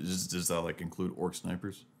 Does that like include orc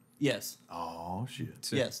snipers? Yes. Oh shit.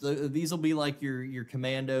 Yes. These will be like your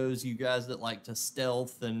commandos, you guys that like to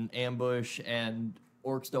stealth and ambush, and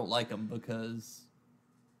orcs don't like them because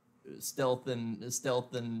stealth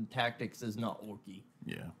and tactics is not orky.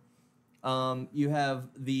 Yeah. You have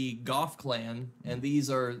the Goth clan, and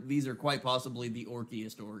these are quite possibly the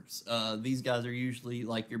orkiest orcs. These guys are usually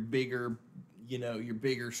like your bigger,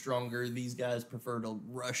 stronger. These guys prefer to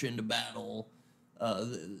rush into battle.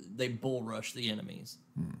 They bull rush the enemies.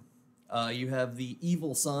 You have the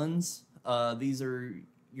Evil Sons. These are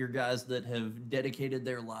your guys that have dedicated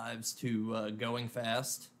their lives to going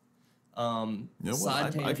fast. You know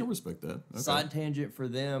what? I can respect that. Okay. Side tangent for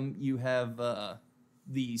them, you have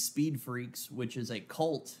the Speed Freaks, which is a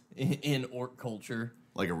cult in orc culture.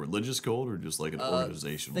 Like a religious cult or just like an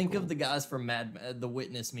organizational Think cult? of the guys from the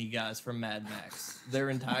Witness Me guys from Mad Max. Their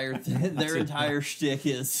entire shtick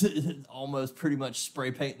is almost pretty much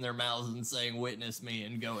spray painting their mouths and saying "Witness me"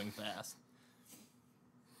 and going fast.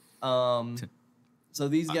 So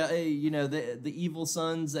these guys, the Evil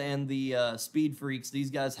Sons and the Speed Freaks, these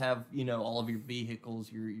guys have all of your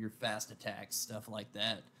vehicles, your fast attacks, stuff like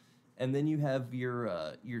that. And then you have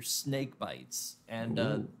your snake bites,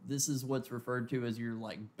 and this is what's referred to as your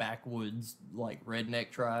like backwoods, like redneck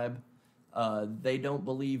tribe. They don't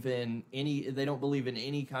believe in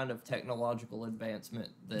any kind of technological advancement.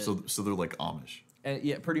 So they're like Amish. And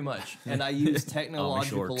yeah, pretty much. And I use Amish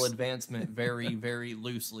technological orcs. advancement very, very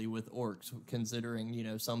loosely with orcs,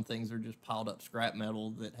 considering some things are just piled up scrap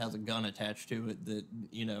metal that has a gun attached to it that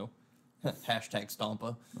hashtag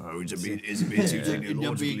Stompa. Oh, it's a bit too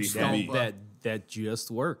technologically heavy. That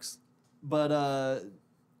just works. But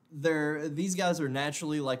these guys are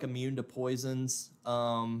naturally like immune to poisons.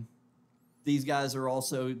 These guys are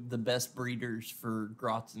also the best breeders for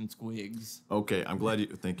grots and squigs. Okay, I'm glad you.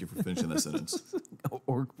 Thank you for finishing that sentence.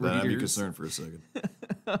 Orc That had me breeders. concerned for a second.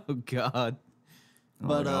 Oh God.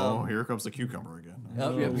 But no, here comes the cucumber again.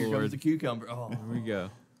 Oh, yeah, here Lord. comes the cucumber. Oh. Here we go.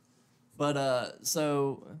 But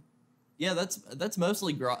so yeah, that's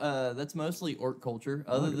mostly orc culture.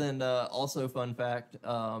 Other than also fun fact,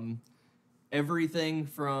 everything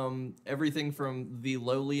from the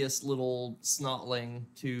lowliest little snotling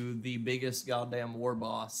to the biggest goddamn war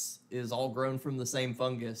boss is all grown from the same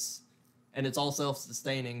fungus, and it's all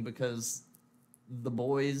self-sustaining because the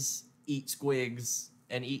boys eat squigs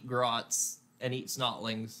and eat grots and eat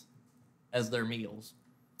snotlings as their meals.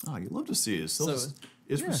 Oh, you love to see it. It's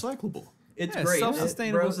yeah. recyclable. It's Yeah, great.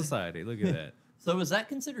 self-sustainable Bro, society. Look at that. So is that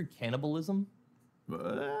considered cannibalism?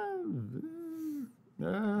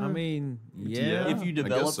 I mean, yeah. If you I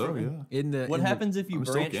develop guess so, from- yeah. What happens if you I'm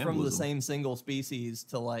still branch from the cannibalism. same single species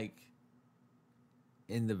to like?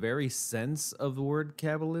 In the very sense of the word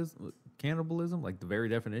cannibalism, like the very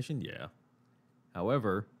definition, yeah.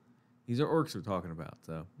 However, these are orcs we're talking about,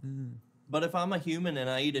 so. But if I'm a human and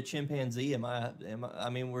I eat a chimpanzee, am I? I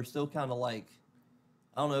mean, we're still kind of like.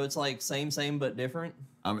 I don't know. It's like same but different.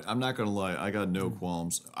 I'm not gonna lie. I got no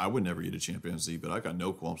qualms. I would never eat a chimpanzee, but I got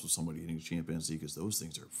no qualms with somebody eating a chimpanzee because those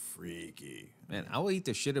things are freaky. Man, I will eat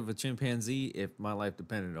the shit of a chimpanzee if my life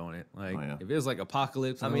depended on it. Like, Oh, yeah. if it was like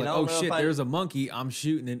apocalypse, I I'm mean, like, I don't oh know shit, if I- there's a monkey. I'm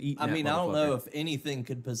shooting and eating. I that mean, I don't know motherfucker. if anything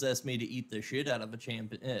could possess me to eat the shit out of a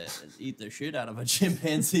eat the shit out of a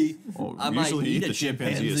chimpanzee. Well, I might usually eat eat a the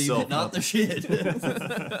chimpanzee chimpanzee, itself, but not not- the shit.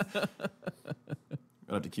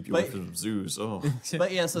 I have to keep you away But- from zoos. Oh,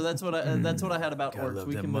 But yeah, so that's what I had about Gotta orcs. love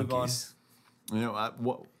We them can move on. monkeys. you know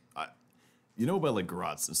you know about like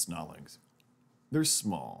grots and snarlings? They're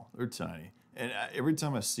small. They're tiny. And every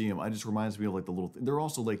time I see them, it just reminds me of like the little. They're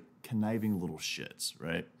also like conniving little shits,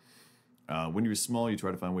 right? When you're small, you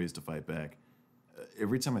try to find ways to fight back.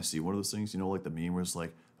 Every time I see one of those things, you know, like the meme where it's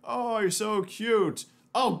like, "Oh, you're so cute.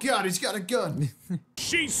 Oh God, he's got a gun."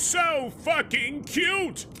 She's so fucking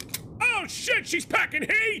cute! Oh shit, she's packing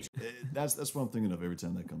heat! That's what I'm thinking of every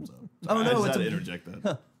time that comes up. Oh, I no, just it's had to a- interject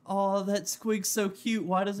that. Oh, that squig's so cute.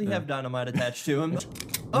 Why does he have dynamite attached to him?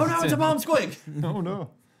 Oh no, it's a bomb squig. Oh no.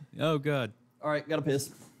 Oh god. All right, gotta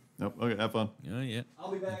piss. Nope. Okay, have fun. Oh yeah.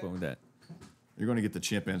 I'll be Have back. fun with that. You're going to get the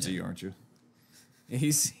chimpanzee, aren't you?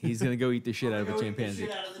 He's gonna go eat the shit out of a Go eat the chimpanzee.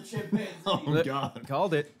 shit out of the chimpanzee. Oh Look, God.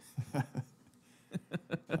 Called it.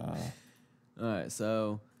 All right,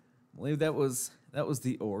 so I believe that was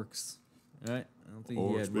the orcs. All right, I don't think he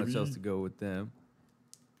Orcs, had much baby. else to go with them.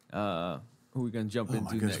 Who are we gonna jump Oh into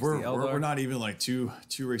my goodness, next? we're The Eldar? not even like two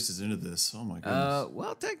races into this. Oh my goodness.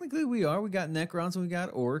 Well, technically we are. We got Necrons and we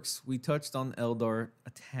got orcs. We touched on Eldar a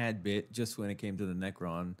tad bit just when it came to the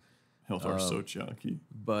Necron, Health are so chunky.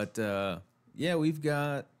 but yeah, we've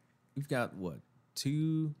got what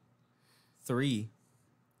 2, 3,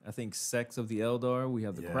 I think sects of the Eldar. We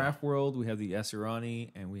have the Yeah. Craft World, we have the Esirani,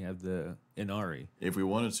 and we have the Inari. If we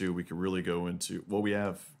wanted to, we could really go into we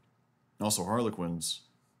have also Harlequins,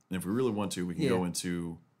 and if we really want to, we can Yeah. go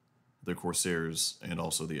into the Corsairs and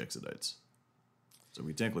also the Exodites. So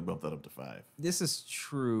we technically bump that up to 5. This is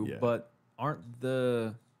true, Yeah. but aren't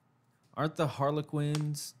the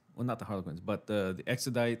Harlequins? Well, not the Harlequins, but the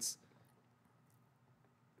Exodites.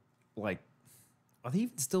 Like, are they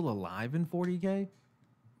even still alive in 40K?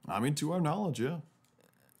 I mean, to our knowledge, yeah.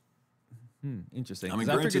 Interesting. I mean,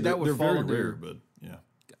 'Cause granted, figured that they're would fall very under. rare, but yeah.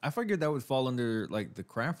 I figured that would fall under like the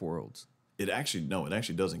Craft Worlds. It actually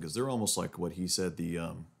doesn't, because they're almost like what he said.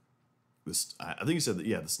 I think he said that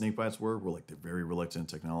the snake bites were like they're very reluctant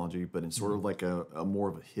in technology, but in sort of like a more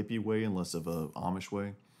of a hippie way and less of a Amish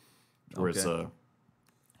way, where it's Okay.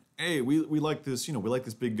 hey, we like this, we like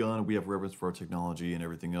this big gun, we have reverence for our technology and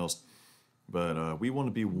everything else, but we want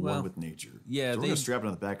to be one Well, with nature. yeah, so we're they- gonna strap it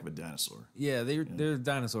on the back of a dinosaur, Yeah, they're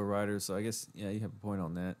dinosaur riders, so I guess you have a point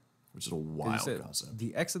on that. which is a 'Cause you wild said concept.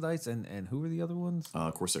 The Exodites and who were the other ones?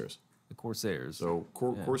 Corsairs. The Corsairs. So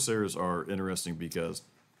Corsairs are interesting because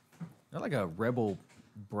They're like a rebel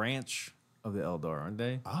branch of the Eldar, aren't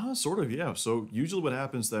they? sort of, yeah. So usually what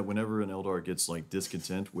happens that whenever an Eldar gets like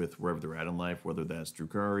discontent with wherever they're at in life, whether that's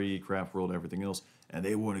Drukari, Craft World, everything else, and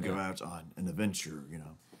they want to go out on an adventure,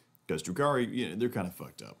 because Drukari, they're kind of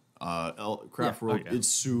fucked up. Craft Yeah. World, Oh, yeah. it's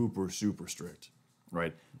super, super strict,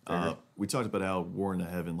 right? We talked about how War into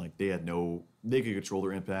Heaven, like they could control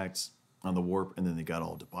their impacts on the warp, and then they got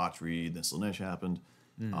all debauchery, then Slanesh happened.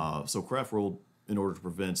 So Craft World, in order to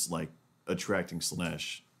prevent like attracting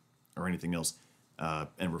Slanesh or anything else,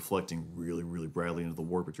 and reflecting really, really brightly into the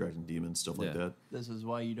warp, attracting demons, stuff like Yeah. that. This is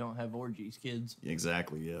why you don't have orgies, kids.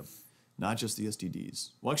 Exactly, yeah. Not just the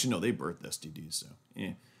STDs. Well, actually, no, they birthed STDs, so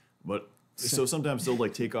yeah. But so sometimes they'll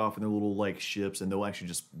like take off in their little like ships, and they'll actually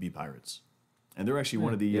just be pirates. And they're actually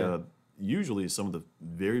one of the yeah. usually some of the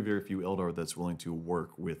very, very few Eldar that's willing to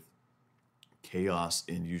work with chaos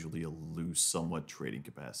in usually a loose, somewhat trading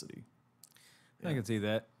capacity. I can see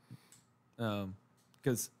that.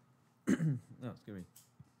 Because, no, excuse me.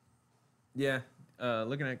 Yeah,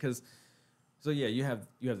 looking at because, so yeah, you have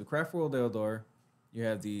the Craft World Eldar, you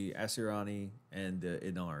have the Asirani and the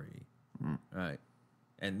Inari, right?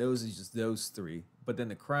 And those is just those 3. But then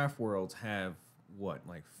the Craft Worlds have what,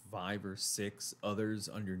 like 5 or 6 others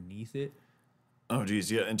underneath it. Oh,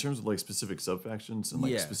 geez, yeah. In terms of like specific subfactions and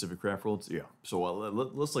like Yeah. specific craft worlds, yeah. So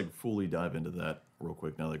let's like fully dive into that real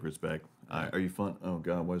quick now that Grit's back. Are you fun? Oh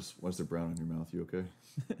God, why's there brown in your mouth? You okay?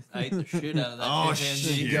 I ate the shit out of that Oh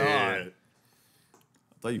chimpanzee. shit! I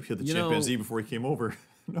thought you hit the You know- chimpanzee before he came over.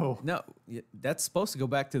 No, No, that's supposed to go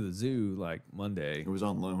back to the zoo like Monday. it was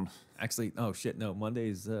on loan. Actually, oh shit, no,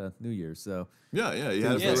 Monday's New Year's, so Yeah, you had it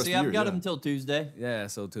for the Yeah, rest see, of I've the got year. him till Tuesday. yeah,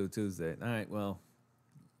 so till Tuesday. All right, well,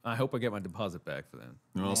 I hope I get my deposit back for that.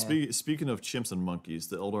 Well, speaking of chimps and monkeys,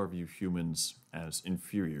 the Eldar view humans as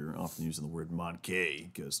inferior, often using the word monkey,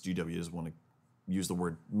 because GWs want to use the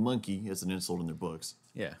word monkey as an insult in their books.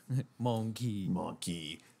 Yeah, monkey.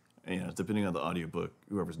 Monkey. And depending on the audiobook,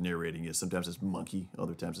 whoever's narrating it, sometimes it's monkey,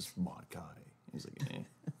 other times it's monkey. He's like,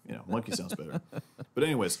 monkey sounds better. But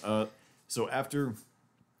anyways, so after,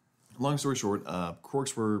 long story short,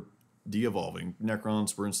 Quarks were de-evolving,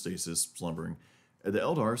 Necrons were in stasis, slumbering. And the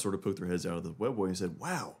Eldar sort of poked their heads out of the webway and said,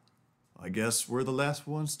 wow, I guess we're the last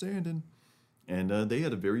ones standing. And they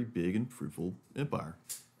had a very big and fruitful empire.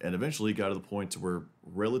 And eventually got to the point to where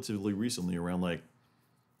relatively recently, around like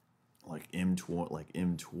M26,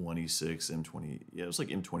 M20, yeah, it was like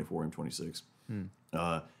M24,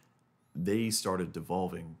 M26. They started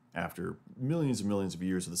devolving after millions and millions of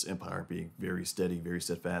years of this empire being very steady, very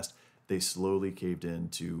steadfast. They slowly caved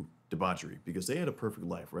into debauchery because they had a perfect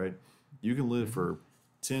life, right? You can live for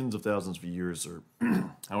tens of thousands of years or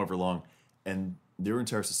however long, and their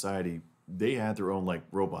entire society, they had their own like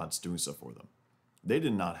robots doing stuff for them. They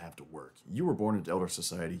did not have to work. You were born into Eldar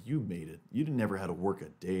society. You made it. You never had to work a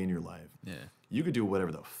day in your life. Yeah. You could do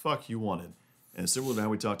whatever the fuck you wanted. And similar to how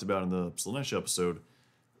we talked about in the Slanesh episode,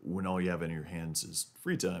 when all you have in your hands is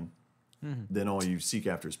free time, then all you seek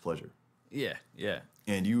after is pleasure. Yeah, yeah.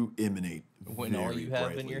 And you emanate. When all very you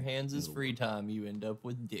have in brightly your hands is into the free time, you end up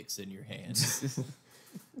with dicks in your hands.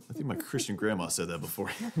 I think my Christian grandma said that before.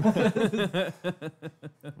 But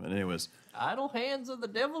anyways. Idle hands are the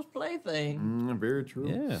devil's plaything. Very true.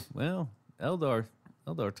 Yeah, well, Eldar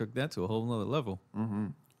took that to a whole nother level.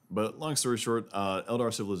 But long story short,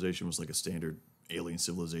 Eldar civilization was like a standard alien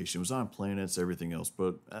civilization. It was on planets, everything else.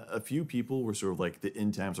 But a few people were sort of like, the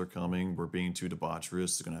end times are coming. We're being too debaucherous.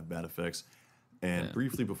 It's going to have bad effects. And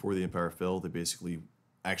briefly before the Empire fell, they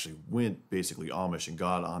actually went Amish and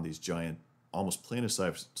got on these giant, almost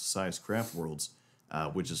planet-sized craft worlds,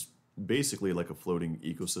 which is basically like a floating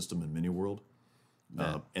ecosystem in mini-world.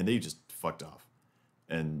 And they just fucked off.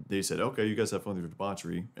 And they said, okay, you guys have fun with your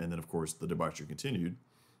debauchery. And then, of course, the debauchery continued.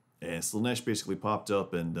 And Slanesh basically popped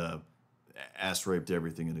up and ass-raped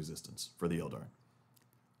everything in existence for the Eldar.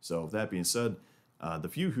 So, that being said, the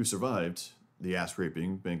few who survived the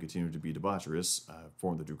ass-raping and continued to be debaucherous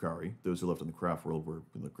formed the Drukhari. Those who left in the craft world were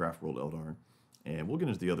the craft world Eldar. And we'll get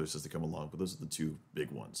into the others as they come along, but those are the two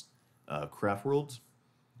big ones. Craft worlds,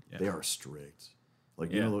 they are strict.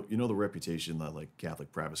 Like, you know the reputation that like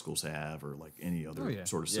Catholic private schools have, or like any other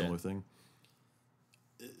sort of similar thing.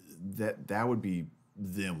 That would be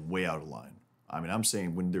them way out of line. I mean, I'm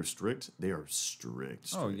saying when they're strict, they are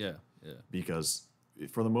strict. Oh yeah, yeah. Because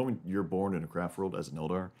from the moment you're born in a craft world as an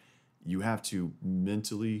Eldar, you have to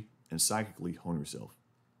mentally and psychically hone yourself.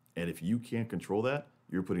 And if you can't control that,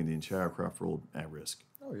 you're putting the entire craft world at risk.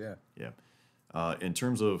 Oh yeah. Yeah. In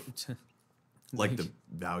terms of like the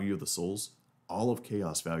value of the souls, all of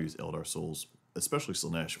Chaos values Eldar souls, especially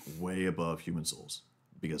Slanesh, way above human souls.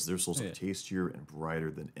 Because their souls are tastier and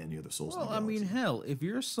brighter than any other souls. Well, in the I mean, galaxy. hell, if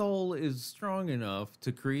your soul is strong enough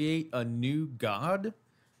to create a new god,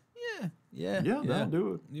 that'll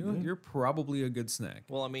do it. You're probably a good snack.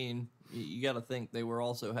 Well, I mean, you got to think they were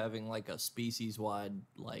also having like a species-wide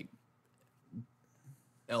like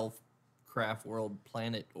elf craft world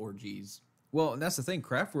planet orgies. Well, and that's the thing.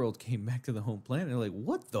 Craft World came back to the home planet. And they're like,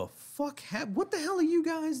 what the fuck? What the hell are you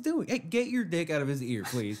guys doing? Hey, get your dick out of his ear,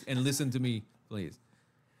 please, and listen to me, please.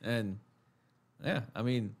 And yeah, I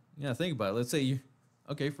mean, think about it. Let's say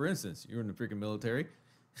for instance, you're in the freaking military.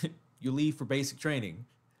 You leave for basic training.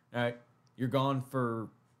 All right. You're gone for,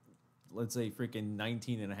 let's say, freaking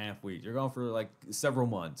 19 and a half weeks. You're gone for like several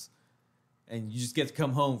months. And you just get to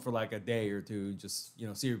come home for like a day or two, just,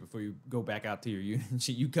 see her before you go back out to your unit.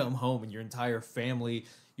 You come home and your entire family,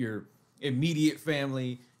 your immediate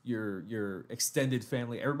family, your extended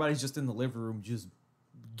family, everybody's just in the living room just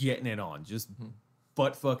getting it on, just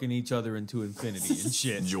butt fucking each other into infinity and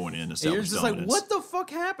shit. Join in, and you're just dominance. like, what the fuck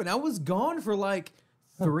happened? I was gone for like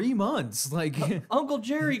 3 months. Like, Uncle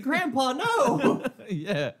Jerry, Grandpa, no!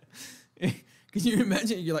 Yeah. Can you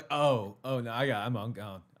imagine? You're like, oh no, I'm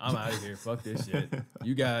gone. I'm out of here. Fuck this shit.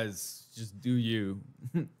 You guys just do you.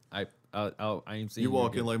 I ain't seeing you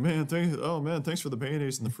walk in like, thanks for the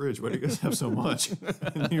mayonnaise in the fridge. Why do you guys have so much?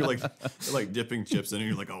 And you're like dipping chips in it. And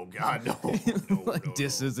you're like, oh god, no, like,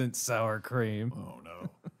 this isn't sour cream. Oh no,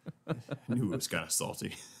 I knew it was kind of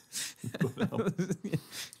salty.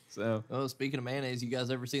 So, speaking of mayonnaise, you guys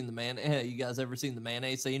ever seen the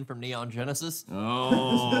mayonnaise scene from Neon Genesis?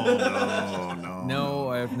 Oh no. No,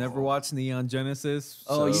 I've never watched Neon Genesis.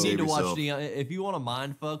 Oh, you Save need to watch yourself. Neon. If you want to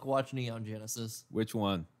mind fuck, watch Neon Genesis. Which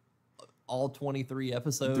one? all 23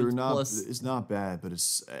 episodes. They're not. Plus, It's not bad, but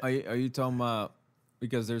it's. Are you talking about,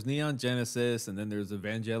 because there's Neon Genesis and then there's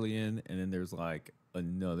Evangelion and then there's like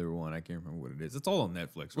another one. I can't remember what it is. It's all on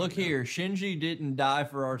Netflix. look here, Shinji didn't die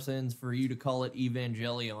for our sins for you to call it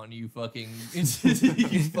Evangelion. You fucking,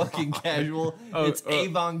 you fucking casual. It's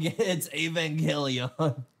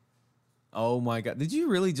Evangelion. Oh my god! Did you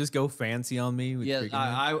really just go fancy on me? With Yeah,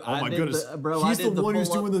 freaking Oh my did goodness, bro. he's I did the one who's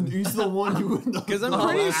pull-up. doing the. He's the one doing the. Because I'm Oh,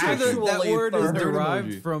 pretty sure that actually, word is third derived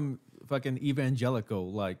emoji. from fucking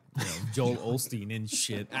evangelical, like Joel Osteen and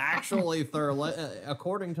shit. Actually,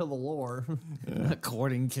 according to the lore.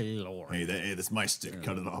 According to lore. Hey, that's my stick.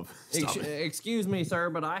 Cut it off. Stop it. Excuse me, sir,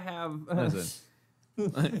 but I have.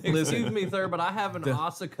 Listen, Excuse me, sir, but I have an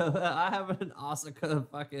Asuka. I have an Asuka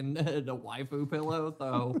fucking the waifu pillow,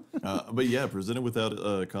 though. But yeah, presented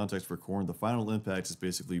without context for Korn, the final impact is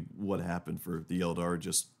basically what happened for the Eldar.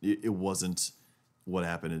 Just it wasn't what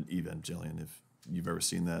happened in Evangelion. If you've ever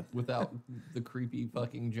seen that, Without the creepy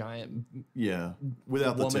fucking giant. yeah,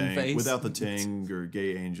 without the Woman Tang, face. without the Tang or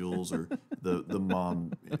gay angels or the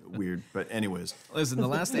mom weird. But anyways, listen. The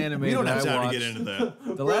last anime we don't that have I time watched, to get into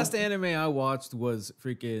that. the last anime I watched was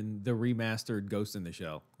freaking the remastered Ghost in the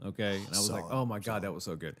Shell. Okay, and I was like, Solid, oh my god, that was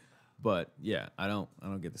so good. But yeah, I don't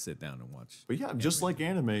get to sit down and watch. But yeah, just like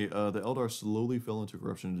anime, the Eldar slowly fell into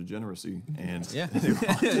corruption and degeneracy, and Yeah.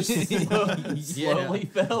 Slowly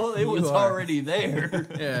fell. It was are. already there.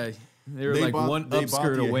 Yeah, they were like one they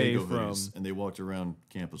upskirt the away Ahego from. hoodies, and they walked around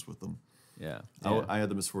campus with them. Yeah, I had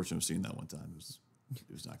the misfortune of seeing that one time. It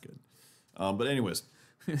was not good. But anyways,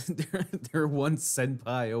 they're one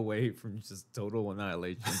senpai away from just total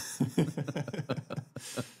annihilation.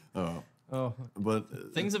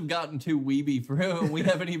 but Things have gotten too weeby for him. We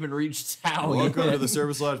haven't even reached Tao welcome yet. to the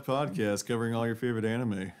Service Lodge podcast covering all your favorite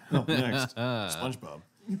anime. Up next, SpongeBob.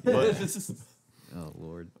 But, Oh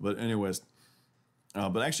Lord. but anyways,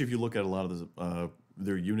 but actually, if you look at a lot of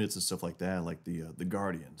their units and stuff like that, like the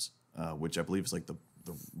Guardians, which I believe is like the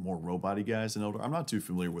more robot-y guys in Eldar. I'm not too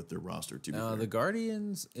familiar with their roster. To be fair. The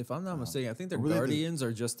Guardians, if I'm not mistaken, I think their were they the- Guardians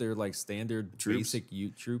are just their like standard Troops?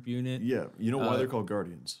 basic troop unit. Yeah, you know why they're called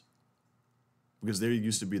Guardians? Because they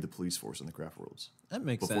used to be the police force in the Craft Worlds. That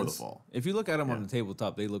makes before sense. the fall. If you look at them on the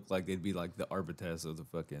tabletop, they look like they'd be like the Arbites of the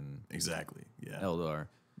fucking Exactly. Yeah. Eldar.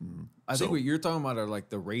 I So- think what you're talking about are like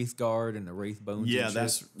the Wraith Guard and the Wraith Bones. Yeah,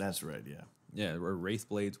 and shit. that's right. Yeah. Yeah, or Wraith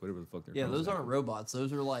Blades, whatever the fuck they're Yeah, called. those aren't robots.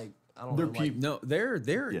 Those are like, I don't They're know. Like, No,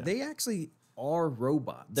 Yeah. they actually are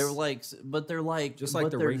robots. they're like, but they're like, Just like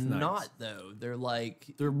but the they're Wraith Knights. not though. They're like,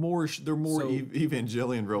 They're more So-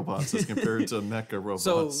 Evangelion robots as compared to mecha robots.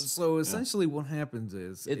 So essentially, what happens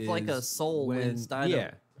is It's like a is soul when inside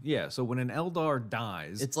of- yeah. So when an Eldar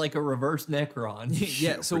dies, it's like a reverse Necron.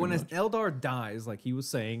 yeah. So pretty when an much. Eldar dies, like he was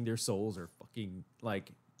saying, their souls are fucking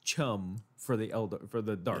like chum for the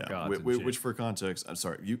Dark Gods. and shit. which for context, I'm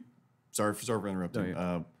sorry. Sorry for interrupting.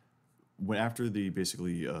 No, When after the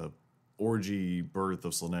basically orgy birth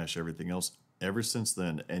of Slanesh, everything else, ever since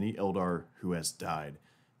then, any Eldar who has died,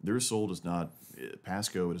 their soul does not pass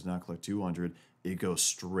go. It does not collect 200. It goes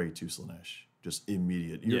straight to Slanesh, just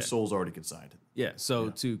immediate. Your Yeah. soul's already consigned. Yeah. So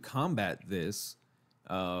to combat this,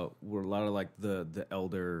 were a lot of like the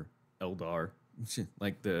Eldar,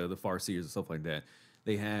 like the Farseers and stuff like that.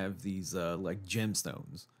 They have these like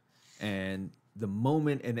gemstones, and the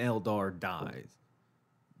moment an Eldar dies,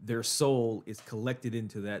 their soul is collected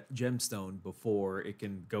into that gemstone before it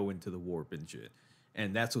can go into the warp and shit.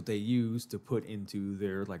 And that's what they use to put into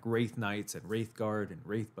their like Wraith Knights and Wraith Guard and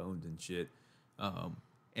Wraith Bones and shit.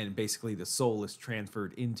 And basically the soul is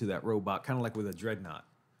transferred into that robot, kind of like with a dreadnought,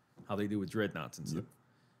 how they do with dreadnoughts and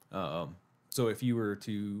stuff. So if you were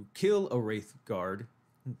to kill a Wraith Guard,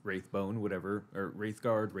 Wraith Bone, whatever, or Wraith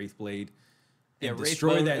Guard, Wraith Blade, and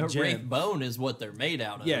destroy that gem. Wraith bone is what they're made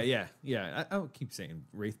out of. Yeah. I keep saying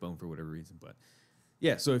Wraith Bone for whatever reason, but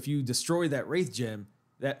yeah. So if you destroy that Wraith gem,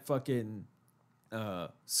 that fucking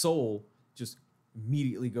soul just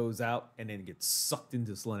immediately goes out and then gets sucked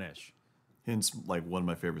into Slanesh. Hence, like one of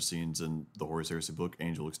my favorite scenes in the Horus Heresy book,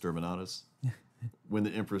 Angel Exterminatus. When the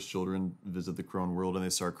Emperor's children visit the Crone world and they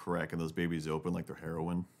start cracking those babies open like they're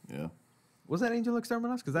heroin. Yeah. Was that Angel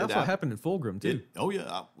Exterminatus? Because that's what happened in Fulgrim too. Did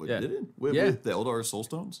it? With the Eldar Soul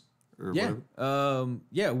Stones? Or Yeah. whatever?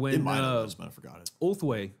 Yeah. When It might have, I just might have forgot it.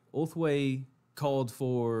 Ulthwé called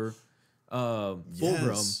for Fulgrim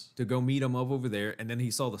Yes. to go meet him up over there, and then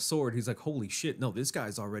he saw the sword. He's like, "Holy shit! No, this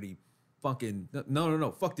guy's already fucking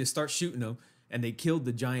no! Fuck this! Start shooting him!" And they killed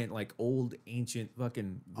the giant, like old ancient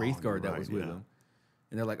fucking Wraith Guard that right, was with yeah. him.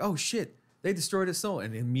 And they're like, "Oh shit!" They destroyed his soul,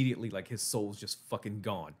 and immediately, like his soul's just fucking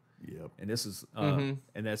gone. Yep. And this is, and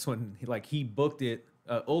that's when he booked it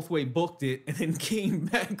Oathway booked it and then came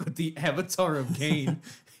back with the Avatar of Cain,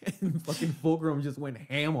 and fucking Fulgrim just went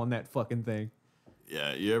ham on that fucking thing.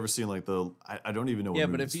 Yeah, you ever seen like the? I don't even know what Yeah,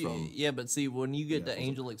 movie but it's if you from. but see when you get Yeah, to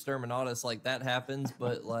Angel Exterminatus, like that happens,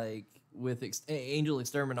 but like with Angel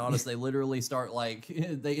Exterminatus, they literally start like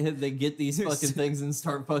they get these fucking things and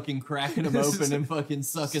start fucking cracking them open and fucking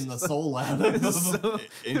sucking the soul out of them.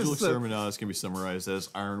 Angel Exterminatus can be summarized as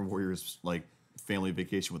Iron Warrior's like family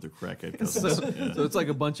vacation with their crackhead cousins. So it's like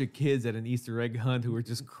a bunch of kids at an Easter egg hunt who were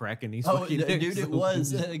just cracking these. Oh, fucking dude, eggs it open.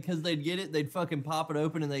 was because they'd get it, they'd fucking pop it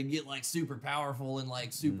open, and they'd get like super powerful and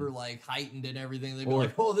like super like heightened and everything. They'd be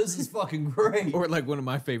like, "Oh, this is fucking great." Or like one of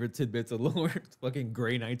my favorite tidbits of lore, fucking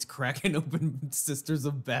Grey Knights cracking open Sisters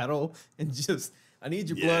of Battle and just, I need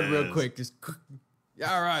your blood real Yes. quick. Just,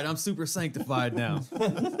 all right, I'm super sanctified now.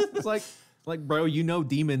 It's like, bro, you know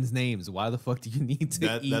demons' names. Why the fuck do you need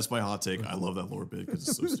to eat? That's my hot take. I love that lore bit because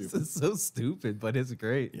it's so stupid. It's so stupid, but it's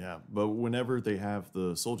great. Yeah, but whenever they have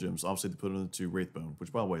the soul gems, obviously they put it into Wraithbone,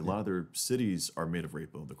 which, by the way, a lot of their cities are made of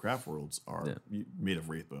Wraithbone. The craft worlds are made of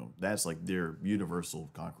Wraithbone. That's like their universal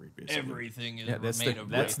concrete, basically. Everything is Yeah, that's made their, of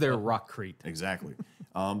that's their rockcrete. Exactly.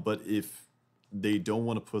 But if they don't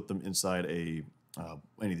want to put them inside any of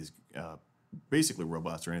these basically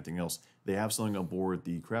robots or anything else, they have something on board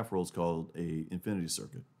the craft worlds called a infinity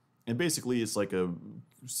circuit. And basically it's like a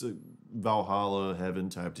Valhalla heaven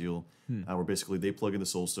type deal where basically they plug in the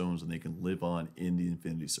soul stones and they can live on in the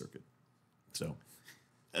infinity circuit. So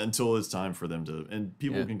until it's time for them to, and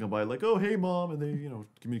people can come by like, oh, hey, mom, and they,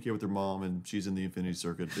 communicate with their mom, and she's in the infinity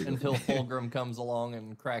circuit. until Fulgrim comes along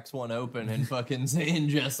and cracks one open and fucking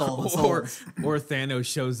ingests all the Or, souls. or Thanos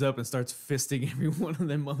shows up and starts fisting every one of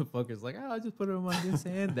them motherfuckers. Like, oh, I just put him on this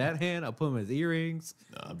hand, that hand. I'll put him as earrings.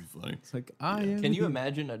 That'd be funny. It's like, I am. Can you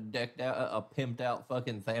imagine a decked out, a pimped out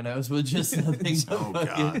fucking Thanos with just nothing but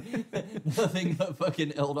fucking, nothing but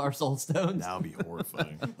fucking Eldar soul stones? That would be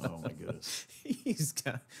horrifying. Oh my goodness.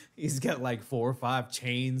 He's got like 4 or 5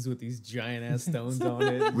 chains with these giant ass stones on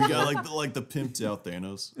it. We got like the pimped out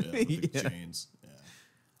Thanos. Yeah, with the chains. Yeah.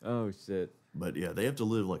 Oh shit. But yeah, they have to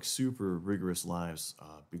live like super rigorous lives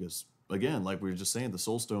because, again, like we were just saying, the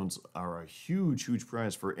Soul Stones are a huge, huge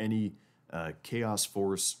prize for any Chaos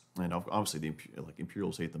Force, and obviously the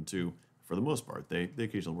Imperials hate them too. For the most part, they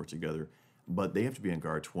occasionally work together, but they have to be on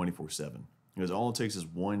guard 24/7 because all it takes is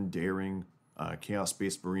one daring Chaos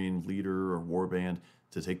Space Marine leader or warband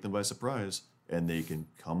to take them by surprise, and they can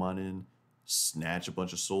come on in, snatch a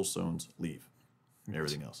bunch of Soul Stones, leave, and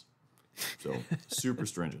everything else. So super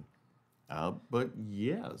stringent. But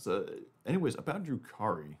yeah, so anyways, about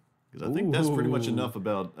Drukari, because I think that's pretty much enough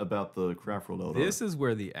about the craft world Eldar. This is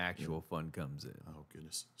where the actual fun comes in. Oh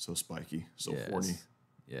goodness, so spiky, so Yes. horny.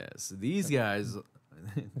 Yes, these guys.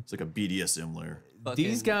 It's like a BDSM layer.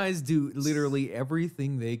 These guys do literally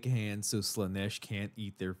everything they can so Slanesh can't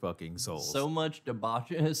eat their fucking souls. So much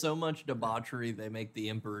debauchery, they make the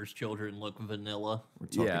Emperor's children look vanilla. We're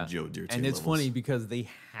talking Joe Dirt. And it's funny because they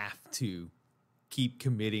have to keep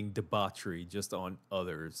committing debauchery just on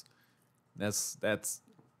others. That's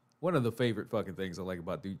one of the favorite fucking things I like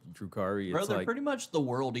about Drukari. Bro, It's they're like pretty much the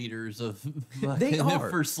world eaters of They are.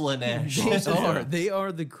 for Slanesh. they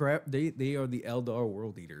are the crap. They are the Eldar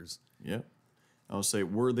world eaters. Yeah, I would say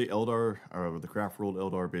we're the Eldar, or the craft world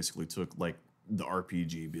Eldar basically took like the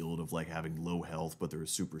RPG build of like having low health, but they're a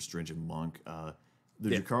super stringent monk. The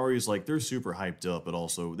Drukari is like they're super hyped up, but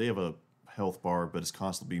also they have a health bar, but it's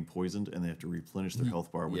constantly being poisoned, and they have to replenish their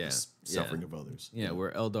health bar with the suffering of others. Yeah,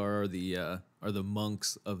 where Eldar are the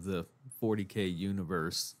monks of the 40K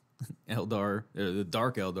universe. Eldar, the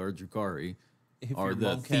Dark Eldar, Drukari, If are your the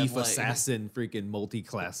monk had, thief like- assassin freaking multi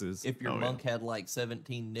classes. If your monk had like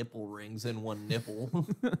 17 nipple rings in one nipple.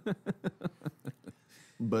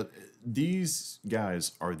 But these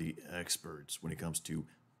guys are the experts when it comes to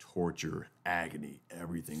torture, agony,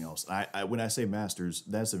 everything else. I when I say masters,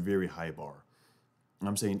 that's a very high bar.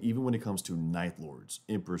 I'm saying even when it comes to Night Lords,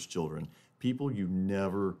 Emperor's children, people you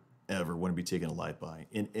never ever want to be taken alive by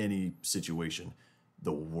in any situation,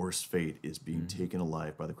 the worst fate is being taken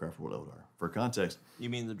alive by the Craft World Eldar. For context, You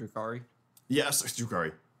mean the Drukari? yes,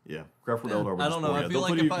 Drukari. Yeah, Craft World Eldar. I don't know, I feel they'll like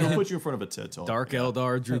put if I they'll had- put you in front of a TED talk. Dark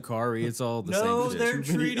Eldar, Drukari, it's all the No, same they're shit.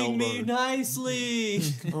 Too many treating me Eldar. nicely.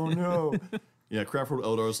 Oh no. Yeah, Craft World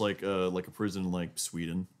Eldar is like a prison in like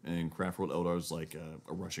Sweden, and Craft World Eldar is like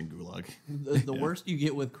a Russian gulag. The worst you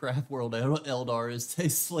get with Craft World Eldar is they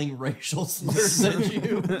sling racial slurs at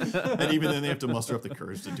you. And even then, they have to muster up the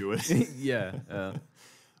courage to do it. Yeah.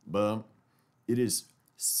 But it is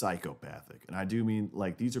psychopathic, and I do mean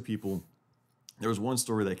like these are people. There was one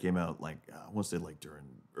story that came out like I want to say like during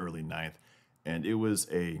early 9th, and it was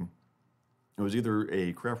a It was either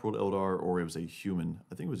a craft world Eldar or it was a human.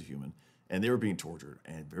 I think it was a human. And they were being tortured.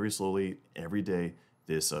 And very slowly, every day,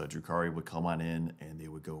 this Drukhari would come on in and they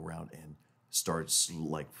would go around and start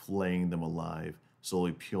like flaying them alive,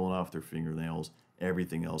 slowly peeling off their fingernails,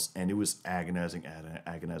 everything else. And it was agonizing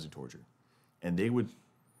torture. And they would,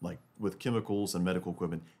 like with chemicals and medical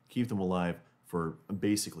equipment, keep them alive for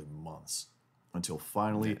basically months until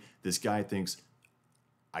finally this guy thinks,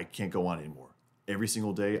 I can't go on anymore. Every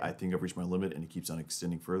single day, I think I've reached my limit, and it keeps on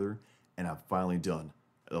extending further, and I'm finally done.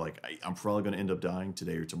 Like, I'm probably going to end up dying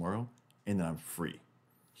today or tomorrow, and then I'm free.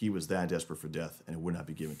 He was that desperate for death, and it would not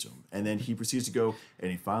be given to him. And then he proceeds to go, and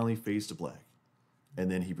he finally fades to black. And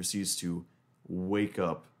then he proceeds to wake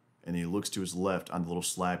up, and he looks to his left on the little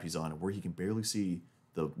slab he's on, where he can barely see.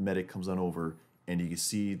 The medic comes on over, and you can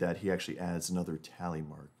see that he actually adds another tally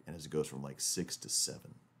mark, and as it goes from like 6 to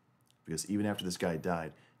 7. Because even after this guy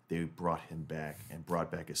died, they brought him back and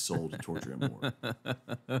brought back his soul to torture him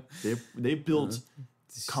more. They built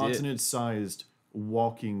continent-sized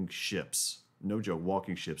walking ships, no joke,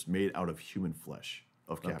 walking ships made out of human flesh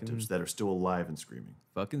of captives that are still alive and screaming.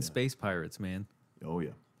 Fucking space pirates, man. Oh, yeah.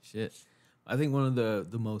 Shit. I think one of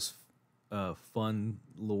the most fun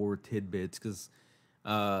lore tidbits, because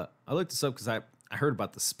I looked this up because I heard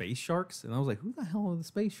about the space sharks, and I was like, who the hell are the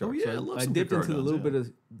space sharks? yeah, I So love I some dipped Picard into a little guns,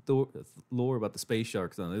 bit of lore about the space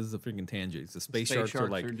sharks. Now, this is a freaking tangent. The space sharks are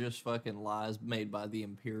like, just fucking lies made by the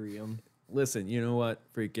Imperium. listen, you know what?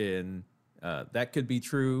 Freaking, that could be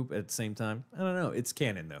true, but at the same time, I don't know. It's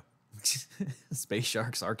canon, though. Space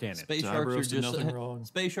sharks are canon. Space Time sharks are Bros did just nothing wrong.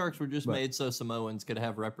 space sharks were just made so Samoans could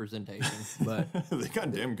have representation. But, They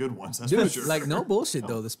got damn good ones, that's for dude, sure. like, no bullshit,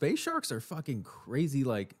 though. The space sharks are fucking crazy,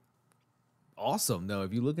 like, awesome, though,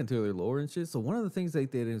 if you look into their lore and shit. So one of the things they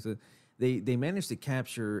did is that they managed to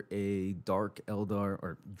capture a Dark Eldar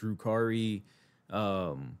or Drukhari,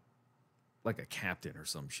 like a captain or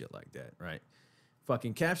some shit like that, right?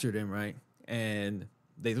 Fucking captured him, right? And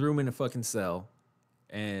they threw him in a fucking cell.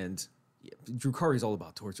 And yeah, Drukhari's all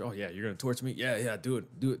about torture. Oh, yeah, you're going to torture me? Yeah, do it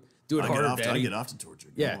harder, I daddy. get off to torture.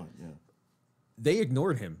 Go Yeah. on, yeah. They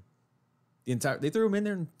ignored him. They threw him in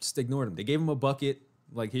there and just ignored him. They gave him a bucket,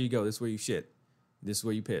 like, here you go, this is where you shit. This is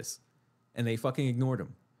where you piss. And they fucking ignored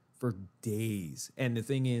him for days. And the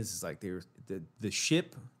thing is like, the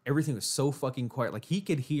ship, everything was so fucking quiet. Like, he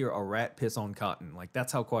could hear a rat piss on cotton. Like,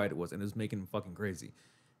 that's how quiet it was. And it was making him fucking crazy.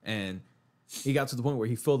 And he got to the point where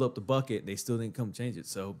he filled up the bucket. They still didn't come change it.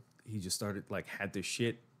 So he just started, like, had the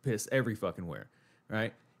shit piss every fucking where,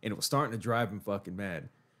 right? And it was starting to drive him fucking mad.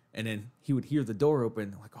 And then he would hear the door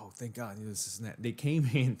open, like, oh, thank God, this and that. They came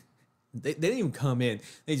in. They didn't even come in.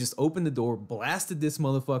 They just opened the door, blasted this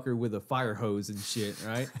motherfucker with a fire hose and shit,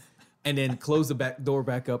 right? And then closed the back door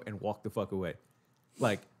back up and walked the fuck away.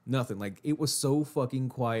 Like, nothing. Like, it was so fucking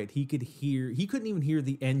quiet. He couldn't even hear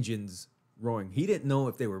the engines roaring. He didn't know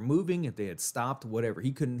if they were moving, if they had stopped, whatever.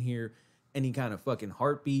 He couldn't hear any kind of fucking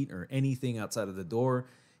heartbeat or anything outside of the door.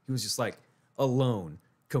 He was just like alone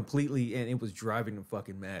completely, and it was driving him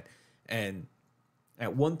fucking mad. And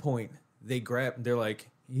at one point they're like,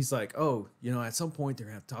 he's like, oh, you know, at some point they're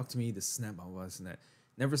gonna have to talk to me, this snap my was and that.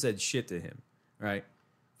 Never said shit to him, right?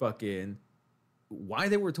 Fucking why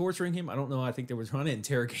they were torturing him, I don't know. I think they were trying to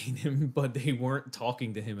interrogate him, but they weren't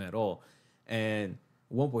talking to him at all. And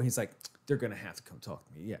at one point he's like, they're gonna have to come talk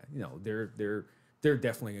to me. Yeah, you know, they're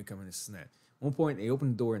definitely gonna come in and snap. At one point they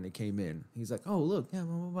opened the door and they came in. He's like, oh, look, yeah,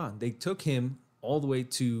 blah, blah, blah. They took him all the way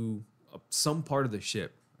to some part of the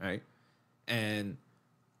ship, right? And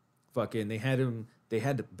fucking they had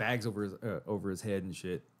the bags over his head and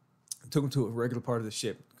shit. Took him to a regular part of the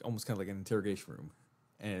ship, almost kind of like an interrogation room.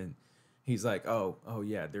 And he's like, oh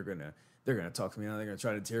yeah, they're gonna talk to me now. They're gonna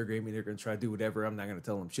try to interrogate me. They're gonna try to do whatever. I'm not gonna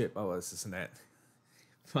tell them shit. Oh, this and that.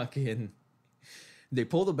 Fucking, they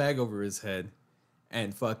pull the bag over his head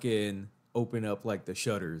and fucking open up like the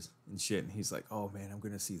shutters and shit. And he's like, oh man, I'm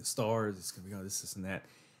gonna see the stars. It's gonna be all this and that.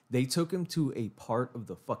 They took him to a part of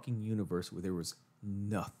the fucking universe where there was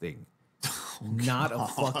nothing. Not a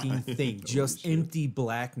fucking thing. Just empty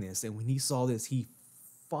blackness. And when he saw this, he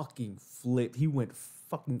fucking flipped. He went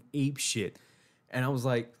fucking ape shit. And I was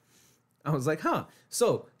like, huh.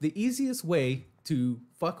 So the easiest way to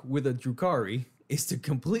fuck with a Drukhari is to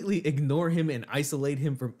completely ignore him and isolate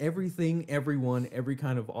him from everything, everyone, every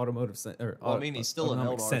kind of automotive sense. Well, I mean, he's still an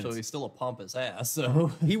autonomic Eldar, sense. so he's still a pompous ass.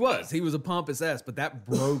 So He was a pompous ass, but that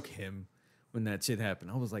broke him when that shit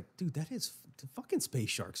happened. I was like, dude, that is the fucking space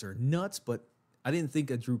sharks are nuts, but I didn't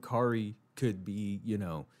think a Drukhari could be, you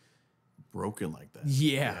know, Broken like that.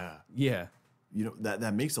 yeah. You know,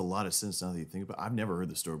 that makes a lot of sense now that you think about it. I've never heard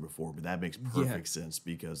the story before, but that makes perfect sense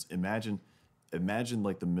because imagine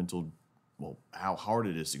like the mental well, how hard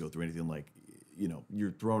it is to go through anything like, you know,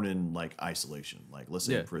 you're thrown in like isolation. Like, let's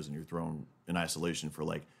say in prison, you're thrown in isolation for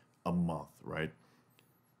like a month, right?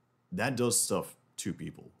 That does stuff to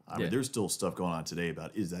people. I mean, there's still stuff going on today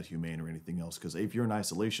about is that humane or anything else? Because if you're in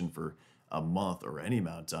isolation for a month or any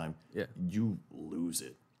amount of time, you lose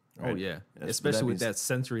it. Right? Oh yeah, especially with that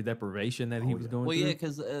sensory deprivation that he was going Well, through. yeah,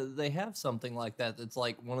 because they have something like that. That's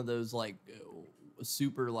like one of those like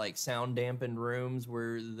super like sound dampened rooms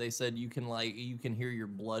where they said you can hear your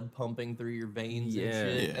blood pumping through your veins and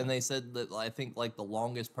shit. Yeah. And they said that I think like the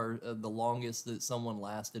longest that someone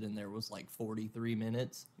lasted in there was like 43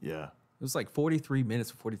 minutes. Yeah. It was like 43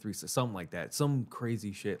 minutes or 43, something like that. Some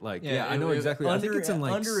crazy shit. Like, I know exactly. I think it's in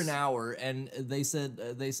like under an hour, and they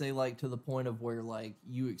say like to the point of where like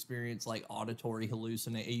you experience like auditory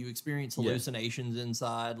hallucinations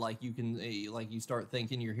inside. Like you can like you start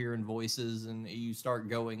thinking you're hearing voices, and you start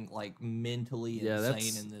going like mentally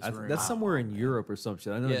insane in this room. That's somewhere in Europe or some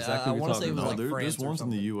shit. I know exactly what you're talking about. Like there's France or ones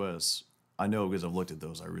in the something. U.S. I know because I've looked at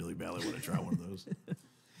those. I really badly want to try one of those.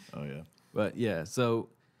 Oh yeah. But yeah, so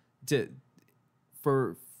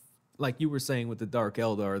for like you were saying with the Dark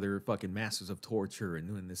Eldar, they're fucking masters of torture and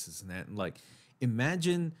doing this and that. And like,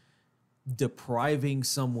 imagine depriving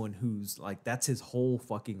someone who's like, that's his whole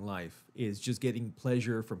fucking life is just getting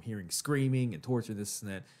pleasure from hearing screaming and torture, this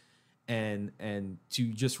and that. And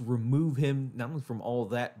to just remove him, not only from all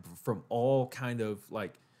that, but from all kind of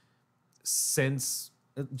like just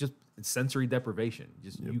sensory deprivation.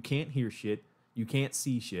 Just you can't hear shit. You can't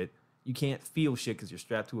see shit. You can't feel shit because you're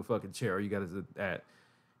strapped to a fucking chair. You got to do that.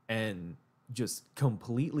 And just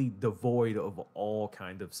completely devoid of all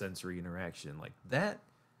kind of sensory interaction. Like, that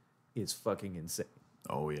is fucking insane.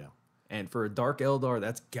 Oh, yeah. And for a Dark Eldar,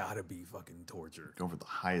 that's got to be fucking torture. Going for the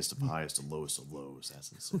highest of highest and lowest of lows.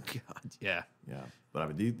 That's insane. God, yeah. Yeah. But, I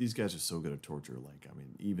mean, these guys are so good at torture. Like, I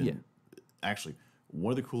mean, even... Actually,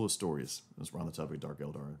 one of the coolest stories, as we're on the topic of Dark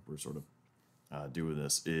Eldar, we're sort of doing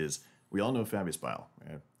this, is... We all know Fabius Bile,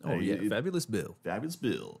 right? Oh, Fabulous Bill. Fabulous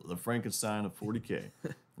Bill, the Frankenstein of 40K,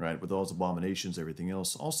 right? With all his abominations, everything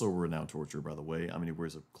else. Also renowned torture, by the way. I mean, he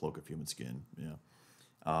wears a cloak of human skin,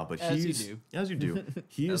 but As he's... you do. As you do.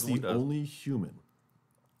 He is the only human,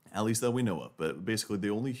 at least that we know of, but basically the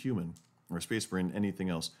only human, or Space Marine, anything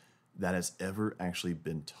else, that has ever actually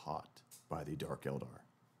been taught by the Dark Eldar.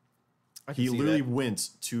 He literally went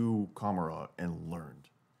to Kamara and learned.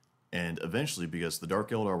 And eventually, because the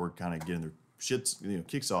Dark Eldar were kind of getting their shits,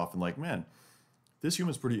 kicks off, and like, man, this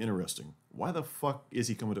human's pretty interesting. Why the fuck is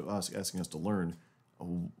he coming to us, asking us to learn?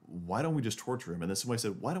 Why don't we just torture him? And then somebody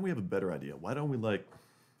said, why don't we have a better idea? Why don't we like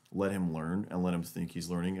let him learn and let him think he's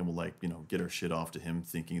learning, and we'll like get our shit off to him,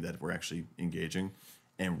 thinking that we're actually engaging.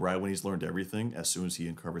 And right when he's learned everything, as soon as he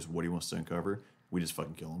uncovers what he wants to uncover, we just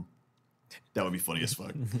fucking kill him. That would be funny as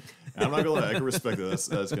fuck. And I'm not gonna lie, I can respect that.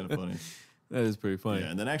 That's kind of funny. That is pretty funny. Yeah,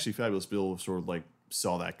 and then actually Fabulous Bill sort of like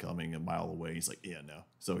saw that coming a mile away. He's like, yeah, no.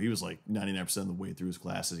 So he was like 99% of the way through his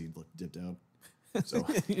classes, he dipped out. So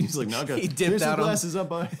he's like, no, he dipped out glasses up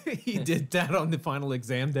by. He did that on the final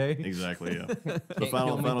exam day. Exactly, yeah. The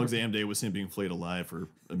final exam day was him being flayed alive for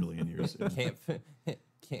a million years. Yeah.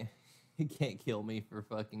 He can't kill me for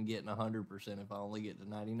fucking getting 100% if I only get to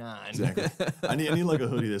 99. Exactly. I need like a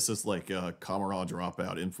hoodie that says like Kamara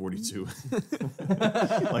Dropout in 42.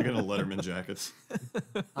 Like in a Letterman jacket.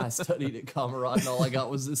 I studied at Camarade and all I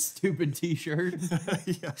got was this stupid T-shirt.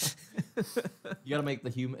 Yeah. You gotta make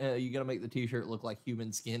the T-shirt look like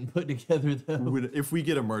human skin put together though. If we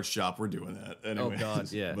get a merch shop, we're doing that. Anyway. Oh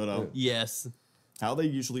God, yeah. But Yes. how they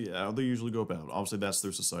usually go about it. Obviously, that's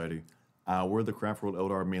their society. Where the Craft World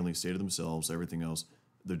Eldar mainly stay to themselves, everything else.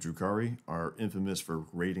 The Drukhari are infamous for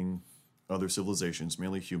raiding other civilizations,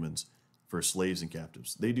 mainly humans, for slaves and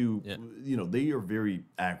captives. They do, they are very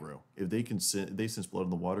aggro. If they sense blood in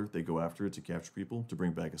the water, they go after it to capture people to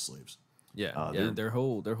bring back as slaves. Yeah, their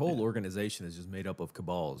whole organization is just made up of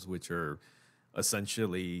cabals, which are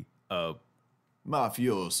essentially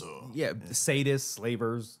Mafioso. sadists,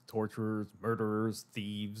 slavers, torturers, murderers,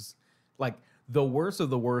 thieves. Like, the worst of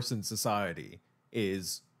the worst in society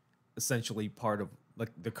is essentially part of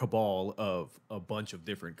like the cabal of a bunch of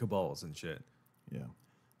different cabals and shit. Yeah.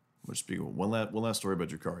 Which speaking of one last story about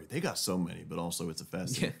Drukhari. They got so many, but also it's a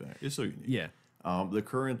fascinating fact. It's so unique. Yeah. The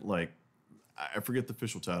current, like, I forget the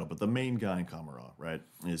official title, but the main guy in Kamara, right,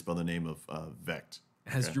 is by the name of Vect.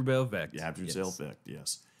 Hasdrubal Vect. Yeah, Hasdrubal Vect,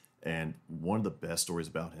 yes. And one of the best stories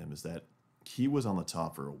about him is that he was on the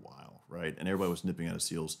top for a while, right? And everybody was nipping at his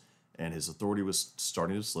heels, and his authority was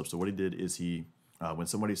starting to slip. So what he did is he, when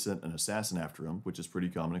somebody sent an assassin after him, which is pretty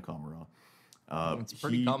common in Kamara, It's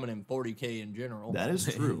pretty common in 40K in general. That is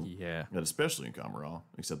true. Yeah. But especially in Camarilla,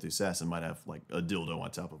 except the assassin might have like a dildo on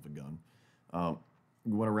top of a gun.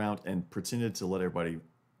 Went around and pretended to let everybody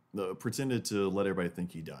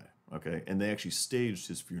think he died. Okay, and they actually staged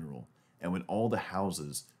his funeral. And when all the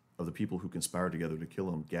houses of the people who conspired together to kill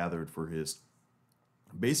him gathered for his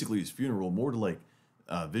funeral, more to like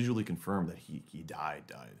visually confirm that he died.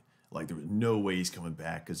 Like there was no way he's coming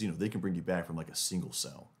back, because they can bring you back from like a single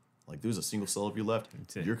cell. Like there's a single cell if you left,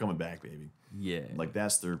 you're coming back, baby. Yeah. Like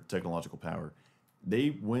that's their technological power.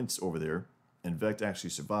 They went over there, and Vect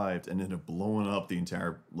actually survived and ended up blowing up the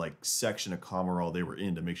entire like section of Camarilla they were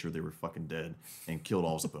in to make sure they were fucking dead, and killed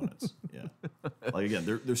all his opponents. Yeah. Like again,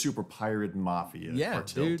 they're super pirate mafia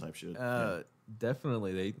cartel dude, type shit.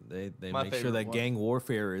 Definitely, they My make sure favorite that one. gang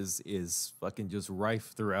warfare is fucking just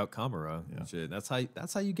rife throughout Camarilla. Yeah. And shit.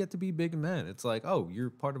 That's how you get to be big man. It's like, oh, you're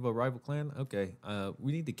part of a rival clan. Okay,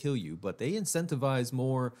 we need to kill you, but they incentivize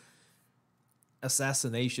more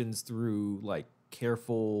assassinations through like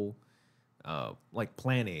careful, like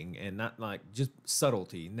planning, and not like just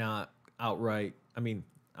subtlety, not outright. I mean,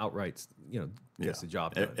 outright, gets the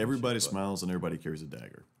job done. and Everybody shit, but- smiles and everybody carries a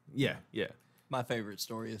dagger. Yeah, yeah. My favorite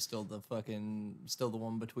story is still the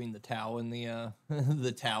one between the Tau and the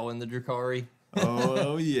the Tau and the Drakari.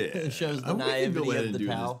 Oh yeah, It shows the We can naivety go ahead of and the do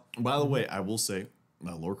this. Tau. By the way, I will say,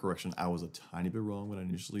 lore correction, I was a tiny bit wrong when I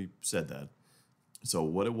initially said that. So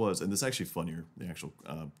what it was, and this is actually funnier, the actual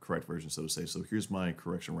correct version, so to say. So here's my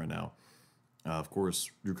correction right now. Of course,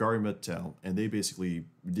 Drakari met Tau, and they basically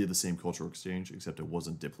did the same cultural exchange, except it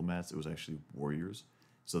wasn't diplomats; it was actually warriors.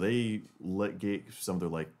 So they gave some of their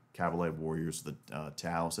like Cavalite warriors the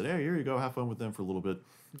Tau, said, "Hey, here you go, have fun with them for a little bit."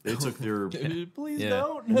 They took their Dude, please Yeah.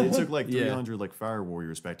 don't. they took like Yeah. 300 like fire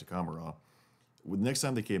warriors back to Camarilla. The next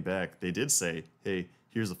time they came back, they did say, "Hey,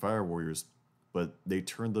 here's the fire warriors," but they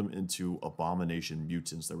turned them into abomination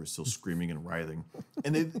mutants that were still screaming and writhing,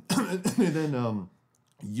 and they then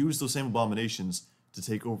used those same abominations to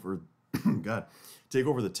take over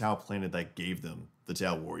the Tau planet that gave them the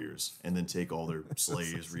Tau warriors, and then take all their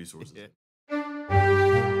slaves, resources.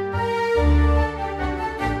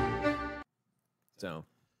 So,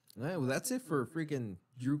 all right, well, that's it for freaking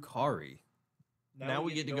Drakari. Now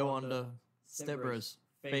we get to go on to Stebra's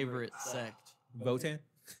favorite sect. Votan?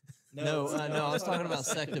 No, I was talking about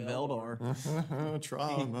Sect of Eldar.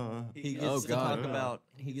 Trauma. He gets Oh, to God.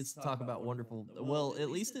 talk about wonderful. Well, at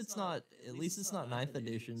least it's not 9th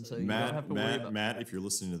edition, so you don't have to worry about Matt, if you're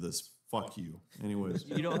listening to this, fuck you. Anyways.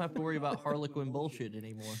 you don't have to worry about Harlequin bullshit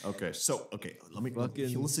anymore. Okay, let me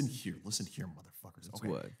Fucking- listen here, motherfuckers. Okay,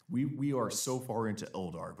 what? we are so far into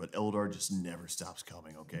Eldar, but Eldar just never stops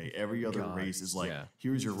coming. Okay, every other God, race is like, yeah.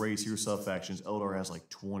 here's your race, here's sub factions. Eldar has like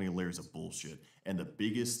 20 layers of bullshit, and the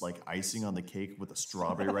biggest like icing on the cake with a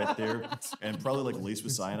strawberry right there, and probably like laced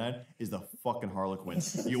with cyanide, is the fucking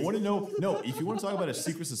Harlequins. You want to know? No, if you want to talk about a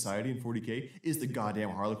secret society in 40K, is the goddamn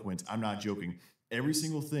Harlequins. I'm not joking. Every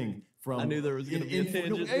single thing. I knew there was gonna be a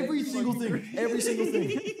tangent. every single thing.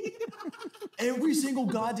 Every single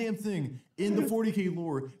goddamn thing in the 40K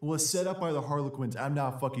lore was set up by the Harlequins. I'm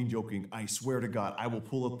not fucking joking. I swear to God, I will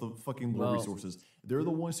pull up the fucking lore resources. They're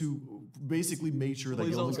the ones who basically made sure that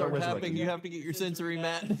Please don't Gilman got start tapping. resurrected. You have to get your sensory,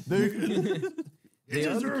 Matt. It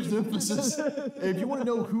deserves emphasis. If you want to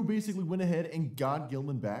know who basically went ahead and got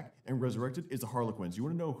Gilman back and resurrected, it's the Harlequins. You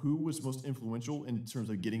want to know who was most influential in terms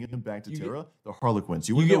of getting him back to Terra? The Harlequins.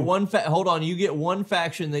 You get one. Hold on. You get one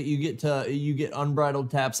faction that you get unbridled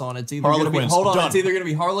taps on. It's either gonna be Harlequins. hold on. Done. It's either gonna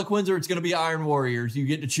be Harlequins or it's gonna be Iron Warriors. You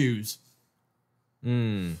get to choose.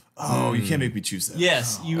 Oh, you can't make me choose that.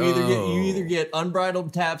 Yes, you either get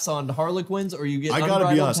unbridled taps on Harlequins or you get. I gotta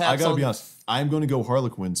unbridled be honest. taps on- I'm going to go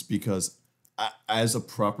Harlequins because, as a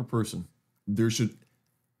proper person, there should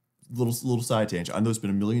little side tangent. I know there's been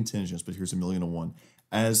a million tangents, but here's a million and one.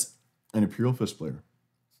 As an Imperial Fist player,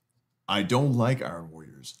 I don't like Iron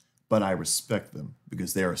Warriors, but I respect them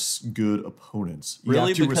because they are good opponents. You Really?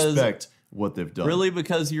 have to Because- respect what they've done. Really,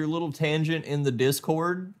 because your little tangent in the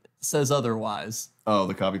Discord says otherwise. Oh,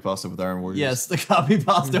 the copy pasta with Iron Warriors. Yes, the copy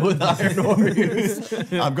pasta with Iron Warriors.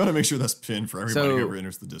 I'm going to make sure that's pinned for everybody So- who ever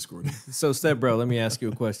enters the Discord. So, Step Bro, let me ask you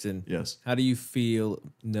a question. Yes. How do you feel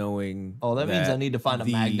knowing? Oh, that means I need to find a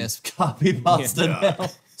the- Magnus copy pasta now.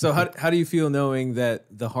 So, how do you feel knowing that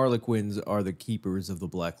the Harlequins are the keepers of the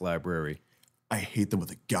Black Library? I hate them with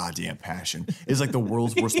a goddamn passion. It's like the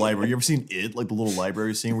world's worst library. You ever seen it? Like the little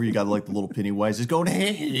library scene where you got like the little Pennywise just going,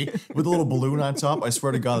 hey, with a little balloon on top. I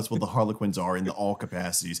swear to God, that's what the Harlequins are in all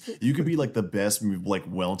capacities. You could be like the best, like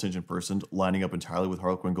well-intentioned person lining up entirely with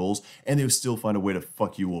Harlequin goals, and they would still find a way to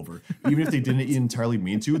fuck you over. Even if they didn't entirely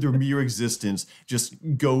mean to, their mere existence just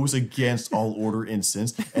goes against all order and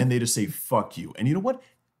sense, and they just say, fuck you. And you know what?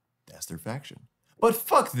 That's their faction. But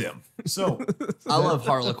fuck them. So I love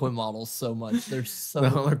Harlequin models so much. They're so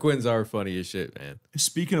The Harlequins are funny as shit, man.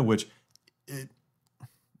 speaking of which,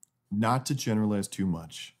 not to generalize too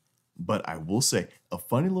much, but I will say a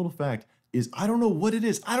funny little fact is I don't know what it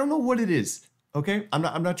is. I don't know what it is. Okay? I'm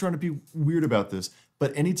not trying to be weird about this,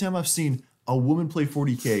 but anytime I've seen a woman play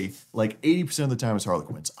 40K, like 80% of the time it's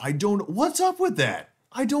Harlequins. What's up with that?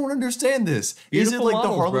 I don't understand this. Is it Beautiful like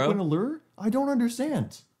models, the Harlequin bro. allure? I don't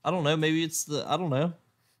understand. I don't know. Maybe it's I don't know.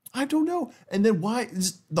 I don't know. And then why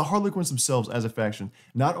is the Harlequins themselves as a faction,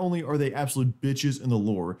 not only are they absolute bitches in the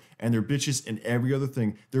lore, and they're bitches in every other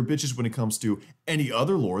thing, they're bitches when it comes to any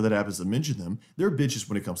other lore that happens to mention them, they're bitches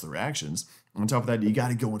when it comes to their actions. On top of that, you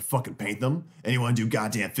gotta go and fucking paint them, and you wanna do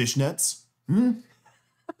goddamn fishnets?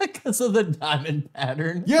 Because of the diamond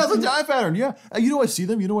pattern. Yeah, the dye pattern, yeah. You know what I see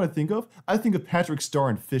them? You know what I think of? I think of Patrick Star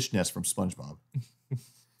and fishnets from SpongeBob.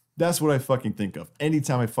 That's what I fucking think of.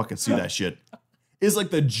 Anytime I fucking see that shit. It's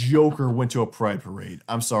like the Joker went to a pride parade.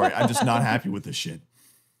 I'm sorry. I'm just not happy with this shit.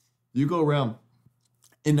 You go around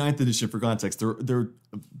in 9th edition, for context, they're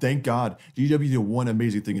thank God, GW did one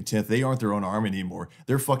amazing thing in 10th. They aren't their own army anymore.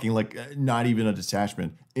 They're fucking like not even a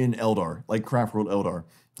detachment in Eldar, like Craft World Eldar.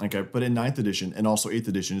 Okay, but in 9th edition and also 8th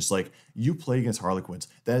edition, it's like you play against Harlequins.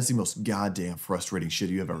 That is the most goddamn frustrating shit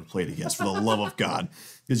you have ever played against, for the love of God.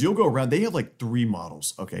 Because you'll go around, they have like 3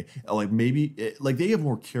 models, okay? Like maybe, like they have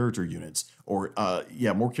more character units or,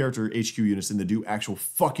 more character HQ units than they do actual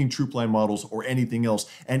fucking troop line models or anything else.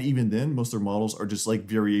 And even then, most of their models are just like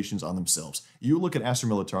variations on themselves. You look at Astra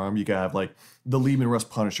Militarum, you gotta have like the Lehman Rush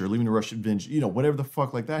Punisher, Lehman Rush Avenge, whatever the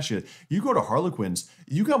fuck like that shit. You go to Harlequins,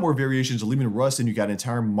 you got more variations of Lehman Rush than you got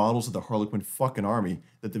entire models of the Harlequin fucking army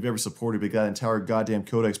that they've ever supported. They got entire goddamn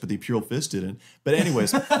codex, but the Imperial Fist didn't. But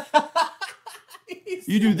anyways,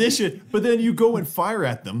 you do this shit, but then you go and fire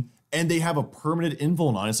at them, and they have a permanent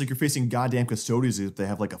invuln on. It's like you're facing goddamn custodians. If they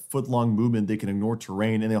have like a foot-long movement, they can ignore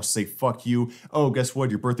terrain, and they'll say, fuck you. Oh, guess what?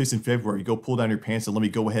 Your birthday's in February. You go pull down your pants and let me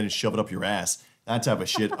go ahead and shove it up your ass. That type of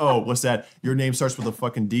shit. Oh, what's that? Your name starts with a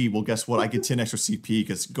fucking D. Well, guess what? I get 10 extra CP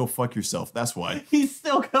because go fuck yourself. That's why. He's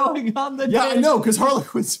still going on the Yeah, I tangent. know, because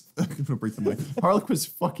Harlequins... I'm going to break the mic. Harlequins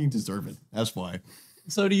fucking deserve it. That's why.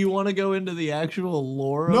 So do you want to go into the actual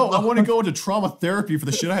lore? No, of I want to go into trauma therapy for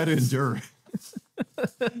the shit I had to endure.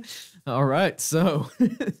 All right, so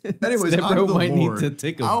Anyways, Deborah on the might need lore. to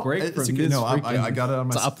take a break it's from okay. this No, I freaking got it on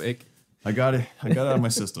my topic. I got it out of my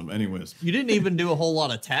system. Anyways, You didn't even do a whole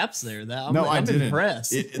lot of taps there. I'm I didn't.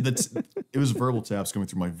 impressed. It was verbal taps coming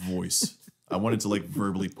through my voice. I wanted to like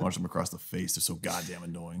verbally punch them across the face. They're so goddamn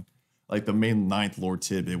annoying. Like the main 9th Lord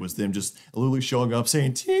tidbit was them just literally showing up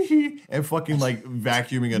saying tee hee and fucking like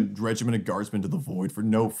vacuuming a regiment of guardsmen to the void for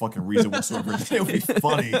no fucking reason whatsoever. It would be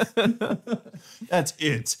funny. That's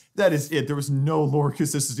it. That is it. There was no lore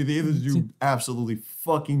consistency. They either do absolutely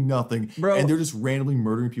fucking nothing, Bro. and they're just randomly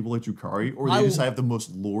murdering people like Drukari, or they just have the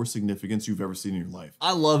most lore significance you've ever seen in your life.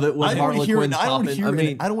 I love it when I don't want to hear. Harlequins I don't pop want to in.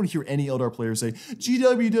 hear. I don't want to hear any Eldar player say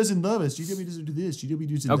GW doesn't love us. GW doesn't do this.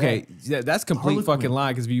 GW doesn't Okay, that. yeah, that's complete Harlequin. fucking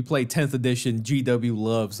lie. Because if you play 10th edition, GW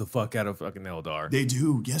loves the fuck out of fucking Eldar. They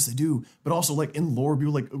do, yes, they do. But also, like in lore,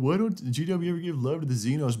 people are like, why don't GW ever give love to the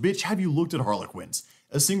Xenos? Bitch, have you looked at Harlequins?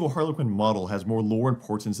 A single Harlequin model has more lore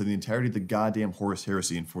importance than the entirety of the goddamn Horus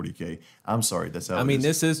Heresy in 40K. I'm sorry, that's how. I mean,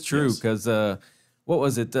 this is true Yes. because what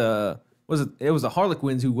was it? It was the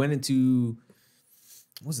Harlequins who went into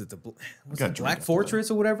Got Black after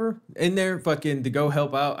Fortress or whatever in there fucking to go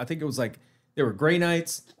help out. I think it was like they were Grey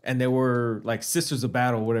Knights and they were like Sisters of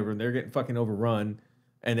Battle or whatever, and they're getting fucking overrun.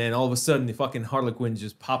 And then all of a sudden, the fucking Harlequins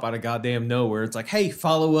just pop out of goddamn nowhere. It's like, hey,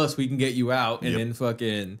 follow us, we can get you out. And Yep. then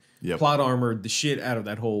fucking Yep. plot armored the shit out of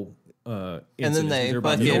that whole and incident. then they They're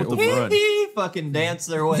about to get what the overrun. fucking dance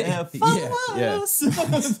their way. yeah.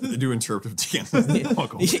 They do interpretive dance.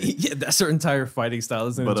 Fuck all day. Yeah, that's their entire fighting style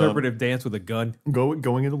is an But, interpretive dance with a gun.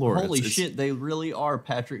 Going into lore. Holy it's- shit, they really are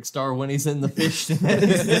Patrick Star when he's in the fish tank.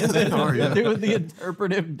 They are, yeah. Doing the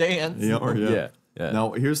interpretive dance. Yeah. Yeah.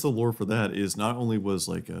 Now, here's the lore for that: is not only was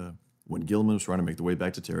like when Gilliman was trying to make the way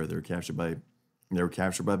back to Terra, they were captured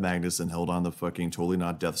by Magnus and held on the fucking totally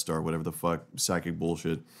not Death Star, whatever the fuck psychic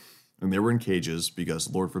bullshit, and they were in cages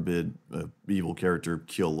because Lord forbid evil character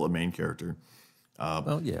kill a main character.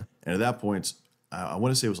 Well, yeah. And at that point, I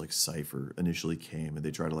want to say it was like Cypher initially came and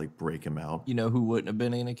they tried to like break him out. You know who wouldn't have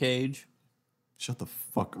been in a cage? Shut the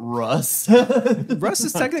fuck up. Russ. Russ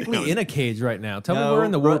is technically in a cage right now. Tell me where in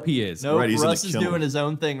the warp he is. No, Right, he's in Russ the is kennel. doing his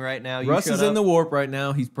own thing right now. You Russ shut is in up. the warp right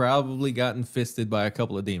now. He's probably gotten fisted by a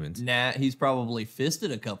couple of demons. Nah, he's probably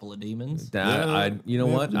fisted a couple of demons. You know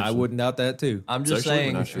what? I wouldn't doubt that too. I'm just Sexually, we're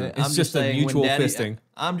saying. not sure. It's I'm just just a saying mutual when Daddy, fisting.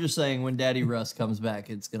 I'm just saying when Daddy Russ comes back,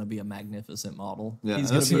 it's gonna be a magnificent model. Yeah, he's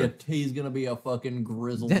gonna that's be fair. he's gonna be a fucking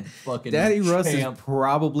grizzled fucking Daddy Russ is champ.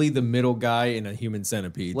 probably the middle guy in a human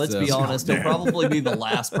centipede. Let's so- be honest, he'll probably be the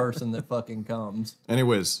last person that fucking comes.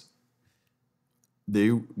 Anyways,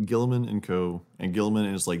 Gilliman and co. and Gilliman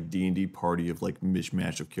and his like D&D party of like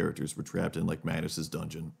mishmash of characters were trapped in like Magnus's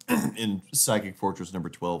dungeon in Psychic Fortress number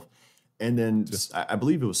 12. And then I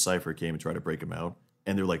believe it was Cypher came and tried to break him out.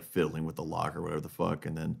 And they're like fiddling with the lock or whatever the fuck.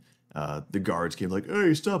 And then the guards came like,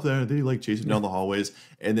 hey, stop that. And they like chase him down the hallways.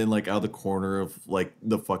 And then like out of the corner of like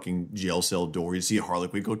the fucking jail cell door, you see a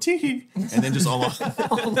Harlequin go tee and then just unlocks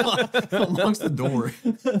the door.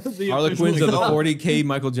 Harlequins are the 40K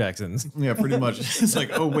Michael Jacksons. Yeah, pretty much. It's like,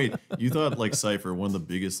 oh wait, you thought like Cypher, one of the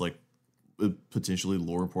biggest like potentially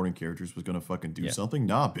lore important characters, was gonna fucking do something?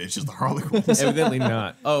 Nah, bitch, it's the Harlequins. Evidently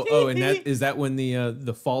not. Oh, and that when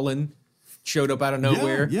the Fallen showed up out of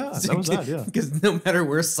nowhere? Yeah, that was that, yeah. Because no matter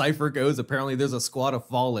where Cypher goes, apparently there's a squad of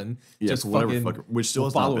Fallen just whatever, fucking which still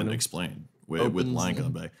has not following been him. explained with Opens Lion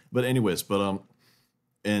coming back. But anyways, I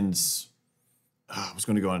was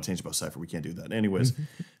going to go on a tangent about Cypher. We can't do that. Anyways,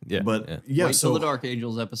 Yeah, but yeah. yeah, Wait so till the Dark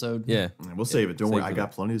Angels episode. Yeah. we'll save it. Don't worry, save I it.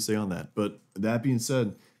 got plenty to say on that. But that being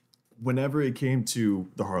said, whenever it came to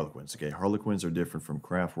the Harlequins, okay, Harlequins are different from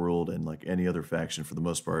Craft World and like any other faction for the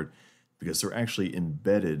most part, because they're actually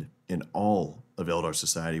embedded in all of Eldar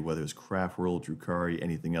society, whether it's Craft World, Drukhari,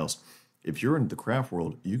 anything else. If you're in the Craft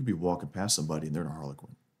World, you could be walking past somebody and they're in a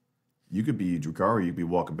Harlequin. You could be Drukhari, you could be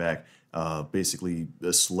walking back, basically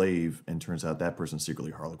a slave, and turns out that person's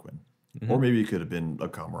secretly Harlequin. Or maybe it could have been a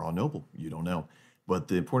Kamaran noble. You don't know. But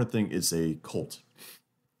the important thing is a cult.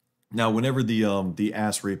 Now, whenever the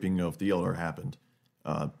ass raping of the Eldar happened,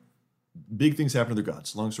 big things happened to their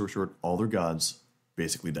gods. Long story short, all their gods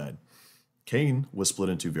basically died. Cain was split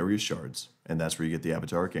into various shards, and that's where you get the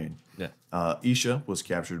Avatar of Cain. Yeah. Isha was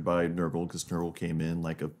captured by Nurgle because Nurgle came in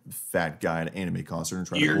like a fat guy at an anime concert and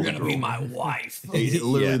tried to You're hold a gonna be girl. my wife.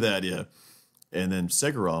 Literally Yeah. that, yeah. And then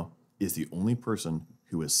Segura is the only person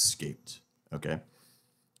who escaped. Okay,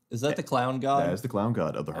 Is that the clown god? that is the clown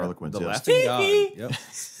god of the Harlequins. The yes.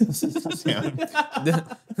 laughing god.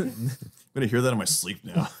 Yep. I'm gonna hear that in my sleep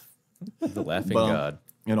now. The laughing But, god.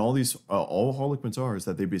 And all these, all Harlequins are is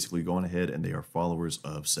that they basically go on ahead and they are followers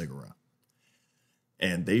of Segura.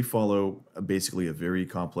 And they follow basically a very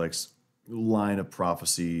complex line of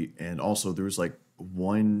prophecy. And also there's like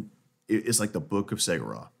one, it's like the Book of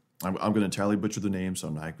Segura. I'm going to entirely butcher the name, so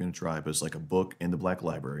I'm not going to try, but it's like a book in the Black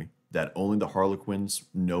Library that only the Harlequins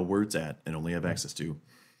know where it's at and only have access to.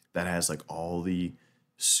 That has like all the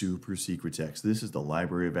super secret text. This is the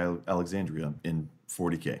Library of Alexandria in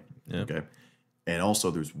 40K. Okay. And also,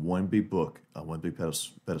 there's one big book, one big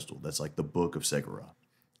pedestal that's like the Book of Segura.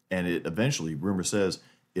 And it eventually, rumor says,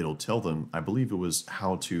 it'll tell them, I believe it was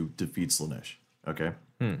how to defeat Slaanesh, okay?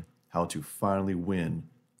 How to finally win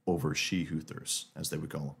over She-Who-Thurs, as they would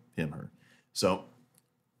call him, her. So,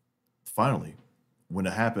 finally, when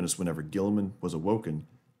it happened is whenever Gilliman was awoken,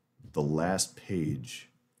 the last page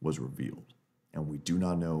was revealed. And we do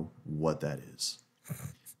not know what that is.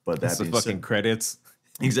 But that That's the being fucking said, credits.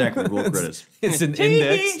 exactly, roll credits. It's an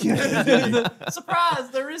index. Surprise!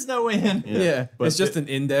 There is no end. Yeah, but it's just an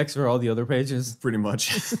index for all the other pages. Pretty much.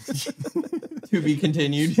 To be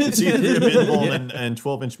continued. It's either available and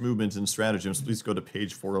 12-inch movements and stratagems. Please go to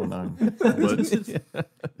page 409.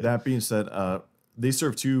 But that being said, they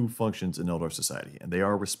serve two functions in Eldar society, and they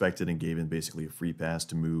are respected and given basically a free pass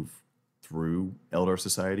to move through Eldar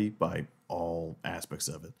society by all aspects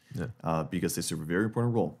of it, because they serve a very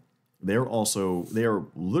important role. They are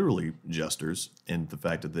literally jesters in the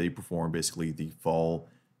fact that they perform basically the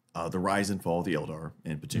rise and fall of the Eldar,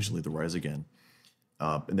 and potentially the rise again.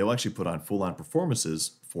 And they'll actually put on full-on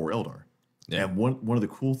performances for Eldar. Yeah. And one of the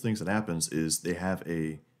cool things that happens is they have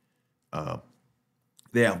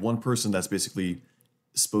one person that's basically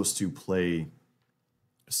supposed to play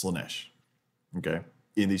Slaanesh, okay,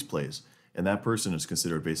 in these plays. And that person is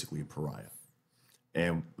considered basically a pariah.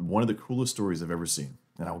 And one of the coolest stories I've ever seen,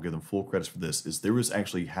 and I will give them full credits for this, is there was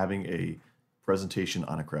actually having a presentation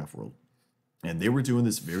on a Craft World. And they were doing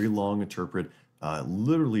this very long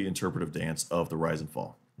literally interpretive dance of the rise and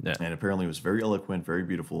fall. Yeah. And apparently it was very eloquent, very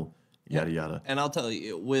beautiful, yada, yada. And I'll tell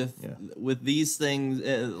you, with these things,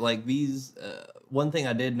 like these, one thing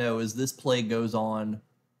I did know is this play goes on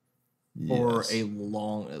for Yes. a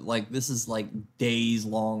long, like this is like days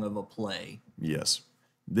long of a play. Yes.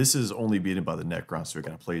 This is only beaten by the Necrons, so it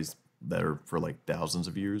kind of plays better for like thousands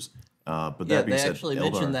of years. But that Yeah, being they said, actually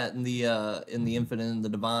Eldar, mentioned that in the Infinite and the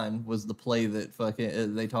Divine was the play that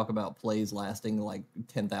fucking they talk about plays lasting like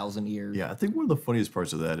 10,000 years. Yeah, I think one of the funniest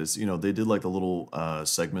parts of that is, they did like the little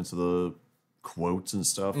segments of the quotes and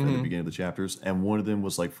stuff in the beginning of the chapters, and one of them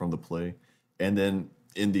was like from the play. And then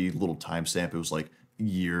in the little timestamp, it was like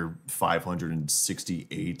year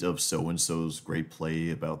 568 of so-and-so's great play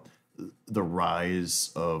about the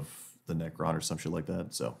rise of the Necron or some shit like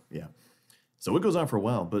that. So, yeah. So it goes on for a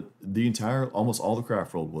while, but almost all the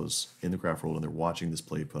craft world was in the craft world, and they're watching this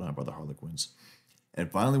play put on by the Harlequins.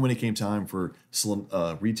 And finally, when it came time for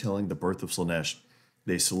retelling the birth of Slaanesh,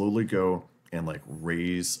 they slowly go and like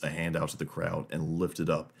raise a hand out to the crowd and lift it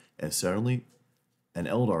up. And suddenly, an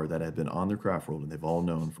Eldar that had been on their craft world, and they've all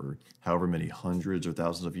known for however many hundreds or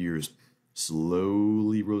thousands of years,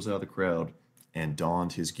 slowly rose out of the crowd and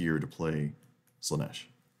donned his gear to play Slaanesh.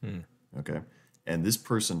 Okay? And this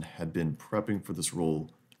person had been prepping for this role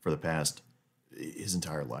for the past his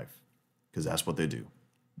entire life, because that's what they do.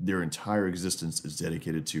 Their entire existence is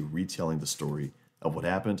dedicated to retelling the story of what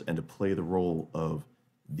happened and to play the role of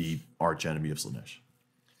the arch enemy of Slaanesh.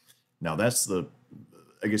 Now, that's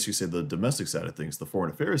I guess you say the domestic side of things. The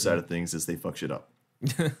foreign affairs side of things is they fuck shit up.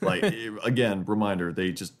 Like, again, reminder,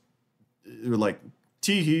 they're like,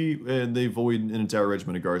 tee-hee, and they void an entire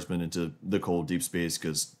regiment of guardsmen into the cold deep space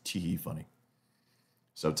because tee-hee funny.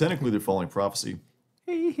 So technically they're following prophecy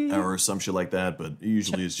or some shit like that, but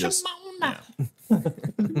usually it's just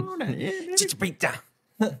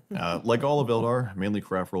like all of Eldar, mainly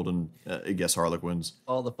craft world and I guess Harlequins.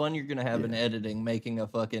 All the fun you're gonna have in editing, making a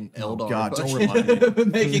fucking Eldar. God, don't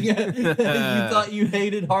fucking- making it. You thought you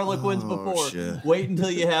hated Harlequins before. shit. Wait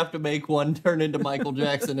until you have to make one turn into Michael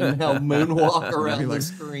Jackson and help moonwalk around the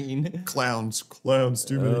screen. Clowns,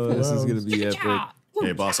 too many Oh, this is gonna be epic.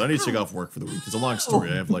 Hey, boss, I need to take off work for the week. It's a long story.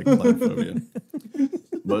 I have like clown phobia.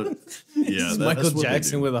 But yeah, Michael that's what they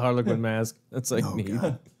Jackson do. with a Harlequin mask. That's like neat.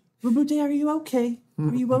 Booty, are you okay?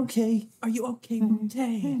 Are you okay? Are you okay,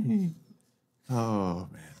 Booty? Oh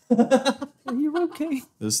man, Are you okay?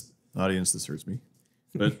 this audience, this hurts me.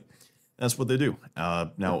 But that's what they do.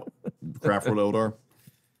 Now, Craft World Eldar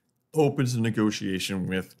open to negotiation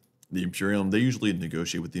with the Imperium. They usually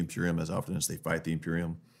negotiate with the Imperium as often as they fight the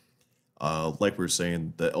Imperium. Like we were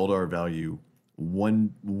saying, the Eldar value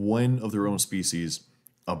one of their own species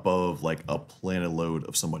above like a planet load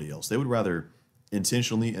of somebody else. They would rather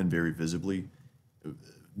intentionally and very visibly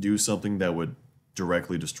do something that would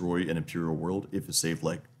directly destroy an Imperial world if it saved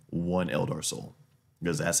like one Eldar soul,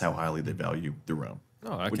 because that's how highly they value their own.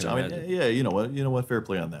 Oh, I Which can I mean, imagine. yeah, you know what, fair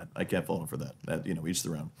play on that. I can't fault them for that. That each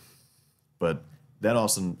their own. But that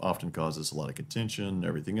often causes a lot of contention and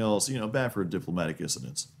everything else. Bad for diplomatic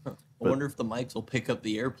incidents. I wonder if the mics will pick up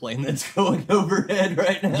the airplane that's going overhead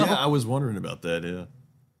right now. Yeah, I was wondering about that. Yeah.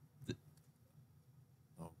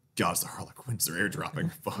 Oh gosh, the Harlequins, they're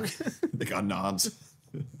airdropping. Fuck, they got nods.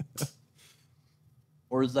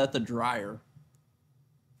 Or is that the dryer?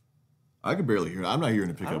 I can barely hear it. I'm not hearing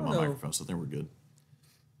it pick I up don't my know. microphone, so I think we're good.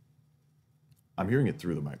 I'm hearing it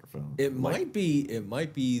through the microphone. It might be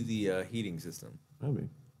the heating system. Maybe.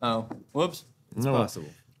 Oh, whoops. It's possible.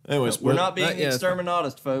 Anyways, We're not being yeah, it's fine.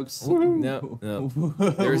 exterminatist, folks. No.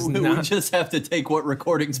 There's we not. just have to take what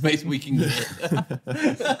recording space we can get.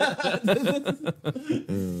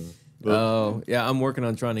 Oh, yeah, I'm working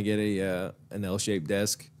on trying to get an L-shaped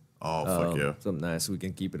desk. Oh, fuck yeah. Something nice so we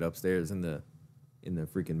can keep it upstairs in the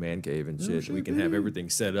freaking man cave and shit. We can have everything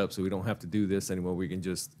set up so we don't have to do this anymore. We can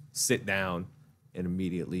just sit down and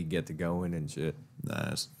immediately get to going and shit.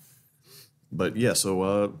 Nice. But yeah,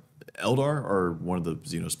 so Eldar are one of the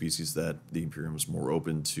Xeno species that the Imperium is more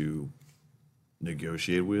open to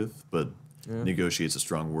negotiate with, but negotiate's a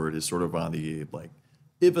strong word. It's sort of on the, like,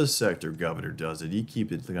 if a sector governor does it, you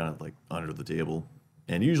keep it kind of like under the table.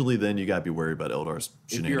 And usually then you gotta be worried about Eldar's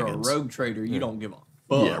If you're a shenanigans. rogue trader, you don't give a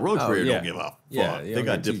fuck. Yeah, rogue trader yeah. don't give a fuck. Yeah, you they don't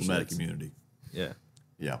got give two diplomatic shits. immunity. Yeah.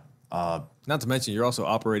 Yeah. Not to mention, you're also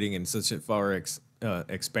operating in such a far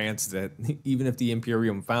expanse that even if the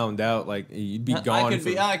Imperium found out, like, you'd be gone.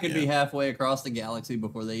 I could be halfway across the galaxy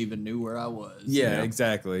before they even knew where I was. Yeah,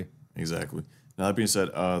 exactly. Exactly. Now, that being said,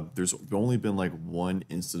 there's only been like one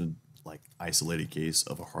incident, like isolated case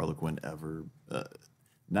of a Harlequin ever, not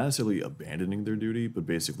necessarily abandoning their duty, but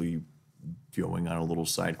basically going on a little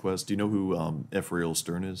side quest. Do you know who Ephrael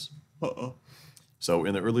Stern is? So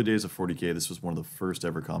in the early days of 40K, this was one of the first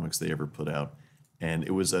ever comics they ever put out, and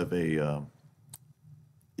it was of a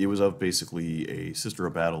it was of basically a sister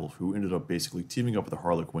of battle who ended up basically teaming up with a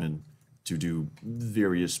Harlequin to do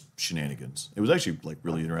various shenanigans. It was actually like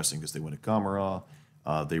really interesting because they went to Kamara,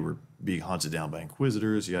 they were being hunted down by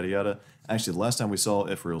Inquisitors, yada yada. Actually, the last time we saw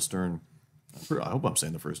Ephrael Stern, I hope I'm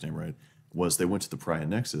saying the first name right, was they went to the Pariah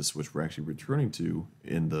Nexus, which we're actually returning to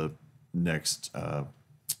in the next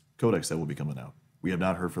codex that will be coming out. We have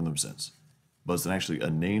not heard from them since. But it's actually a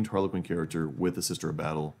named Harlequin character with a Sister of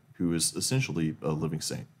Battle who is essentially a living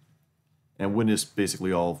saint. And witnessed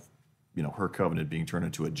basically all, her covenant being turned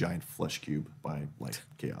into a giant flesh cube by, like,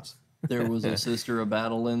 chaos. There was a Sister of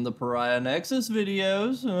Battle in the Pariah Nexus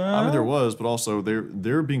videos. I mean, there was, but also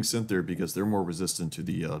they're being sent there because they're more resistant to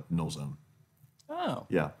the null zone. Oh.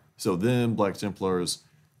 Yeah. So then Black Templars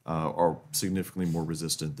are significantly more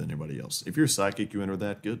resistant than anybody else. If you're psychic, you enter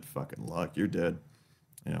that, good fucking luck. You're dead.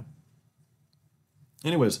 Yeah.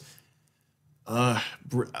 Anyways,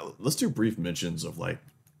 let's do brief mentions of like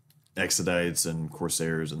Exodites and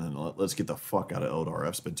Corsairs, and then let's get the fuck out of Eldar.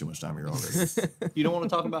 I've spent too much time here already. You don't want to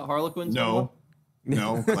talk about Harlequins? No,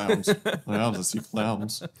 clowns. Clowns. I see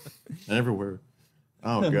clowns everywhere.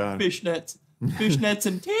 Oh god. Fishnets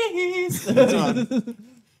and tees.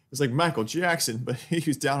 It's like Michael Jackson, but he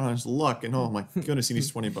was down on his luck, and oh my goodness, he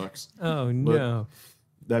needs $20. Oh no.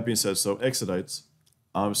 That being said, so Exodites,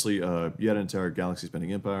 obviously, you had an entire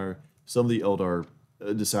galaxy-spanning empire. Some of the Eldar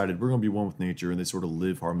decided we're going to be one with nature, and they sort of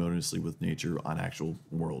live harmoniously with nature on actual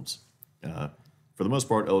worlds. For the most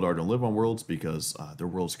part, Eldar don't live on worlds because their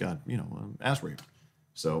worlds got, ass raped.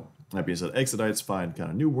 So, that being said, Exodites find kind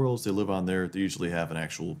of new worlds. They live on there. They usually have an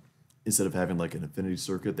actual, instead of having like an infinity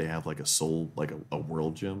circuit, they have like a soul, like a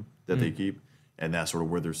world gem that they keep. And that's sort of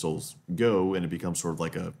where their souls go, and it becomes sort of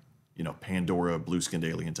like a, Pandora, blue-skinned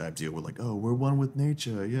alien type deal. We're like, oh, we're one with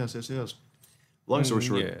nature. Yes. Long story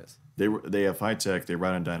short, yes. they have high tech. They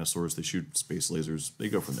ride on dinosaurs. They shoot space lasers. They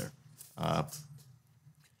go from there.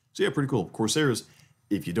 So yeah, pretty cool. Corsairs,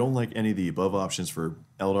 if you don't like any of the above options for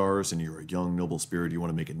Eldars and you're a young, noble spirit, you want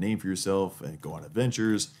to make a name for yourself and go on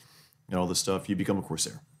adventures and all this stuff, you become a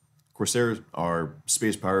Corsair. Corsairs are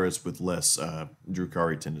space pirates with less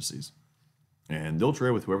Drukari tendencies. And they'll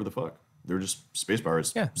trade with whoever the fuck. They're just space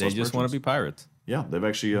pirates. Yeah, they just want to be pirates. Yeah, they've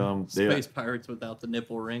actually... Space pirates without the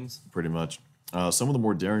nipple rings. Pretty much. Some of the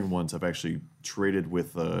more daring ones have actually traded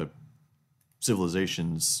with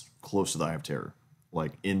civilizations close to the Eye of Terror.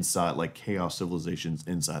 Like inside, like chaos civilizations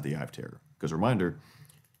inside the Eye of Terror. Because reminder,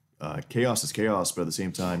 chaos is chaos, but at the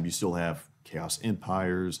same time, you still have chaos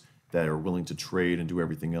empires that are willing to trade and do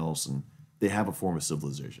everything else, and they have a form of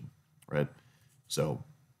civilization, right? So,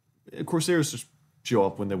 Corsairs just show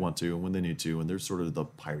up when they want to and when they need to, and they're sort of the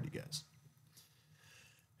piratey guys.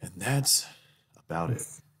 And that's about it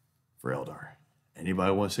for Eldar.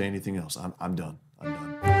 Anybody want to say anything else? I'm done. I'm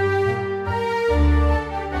done.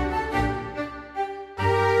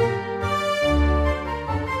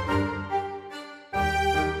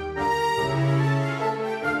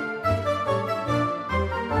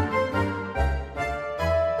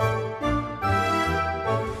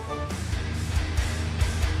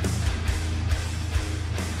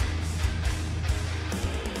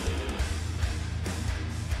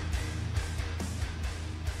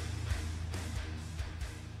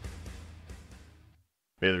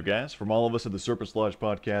 Hey there, guys. From all of us at the Serpent's Lodge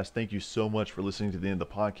podcast, thank you so much for listening to the end of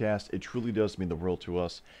the podcast. It truly does mean the world to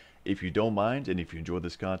us. If you don't mind, and if you enjoy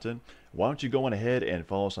this content, why don't you go on ahead and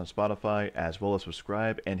follow us on Spotify, as well as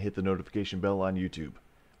subscribe and hit the notification bell on YouTube.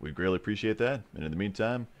 We'd greatly appreciate that. And in the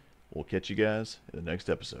meantime, we'll catch you guys in the next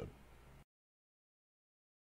episode.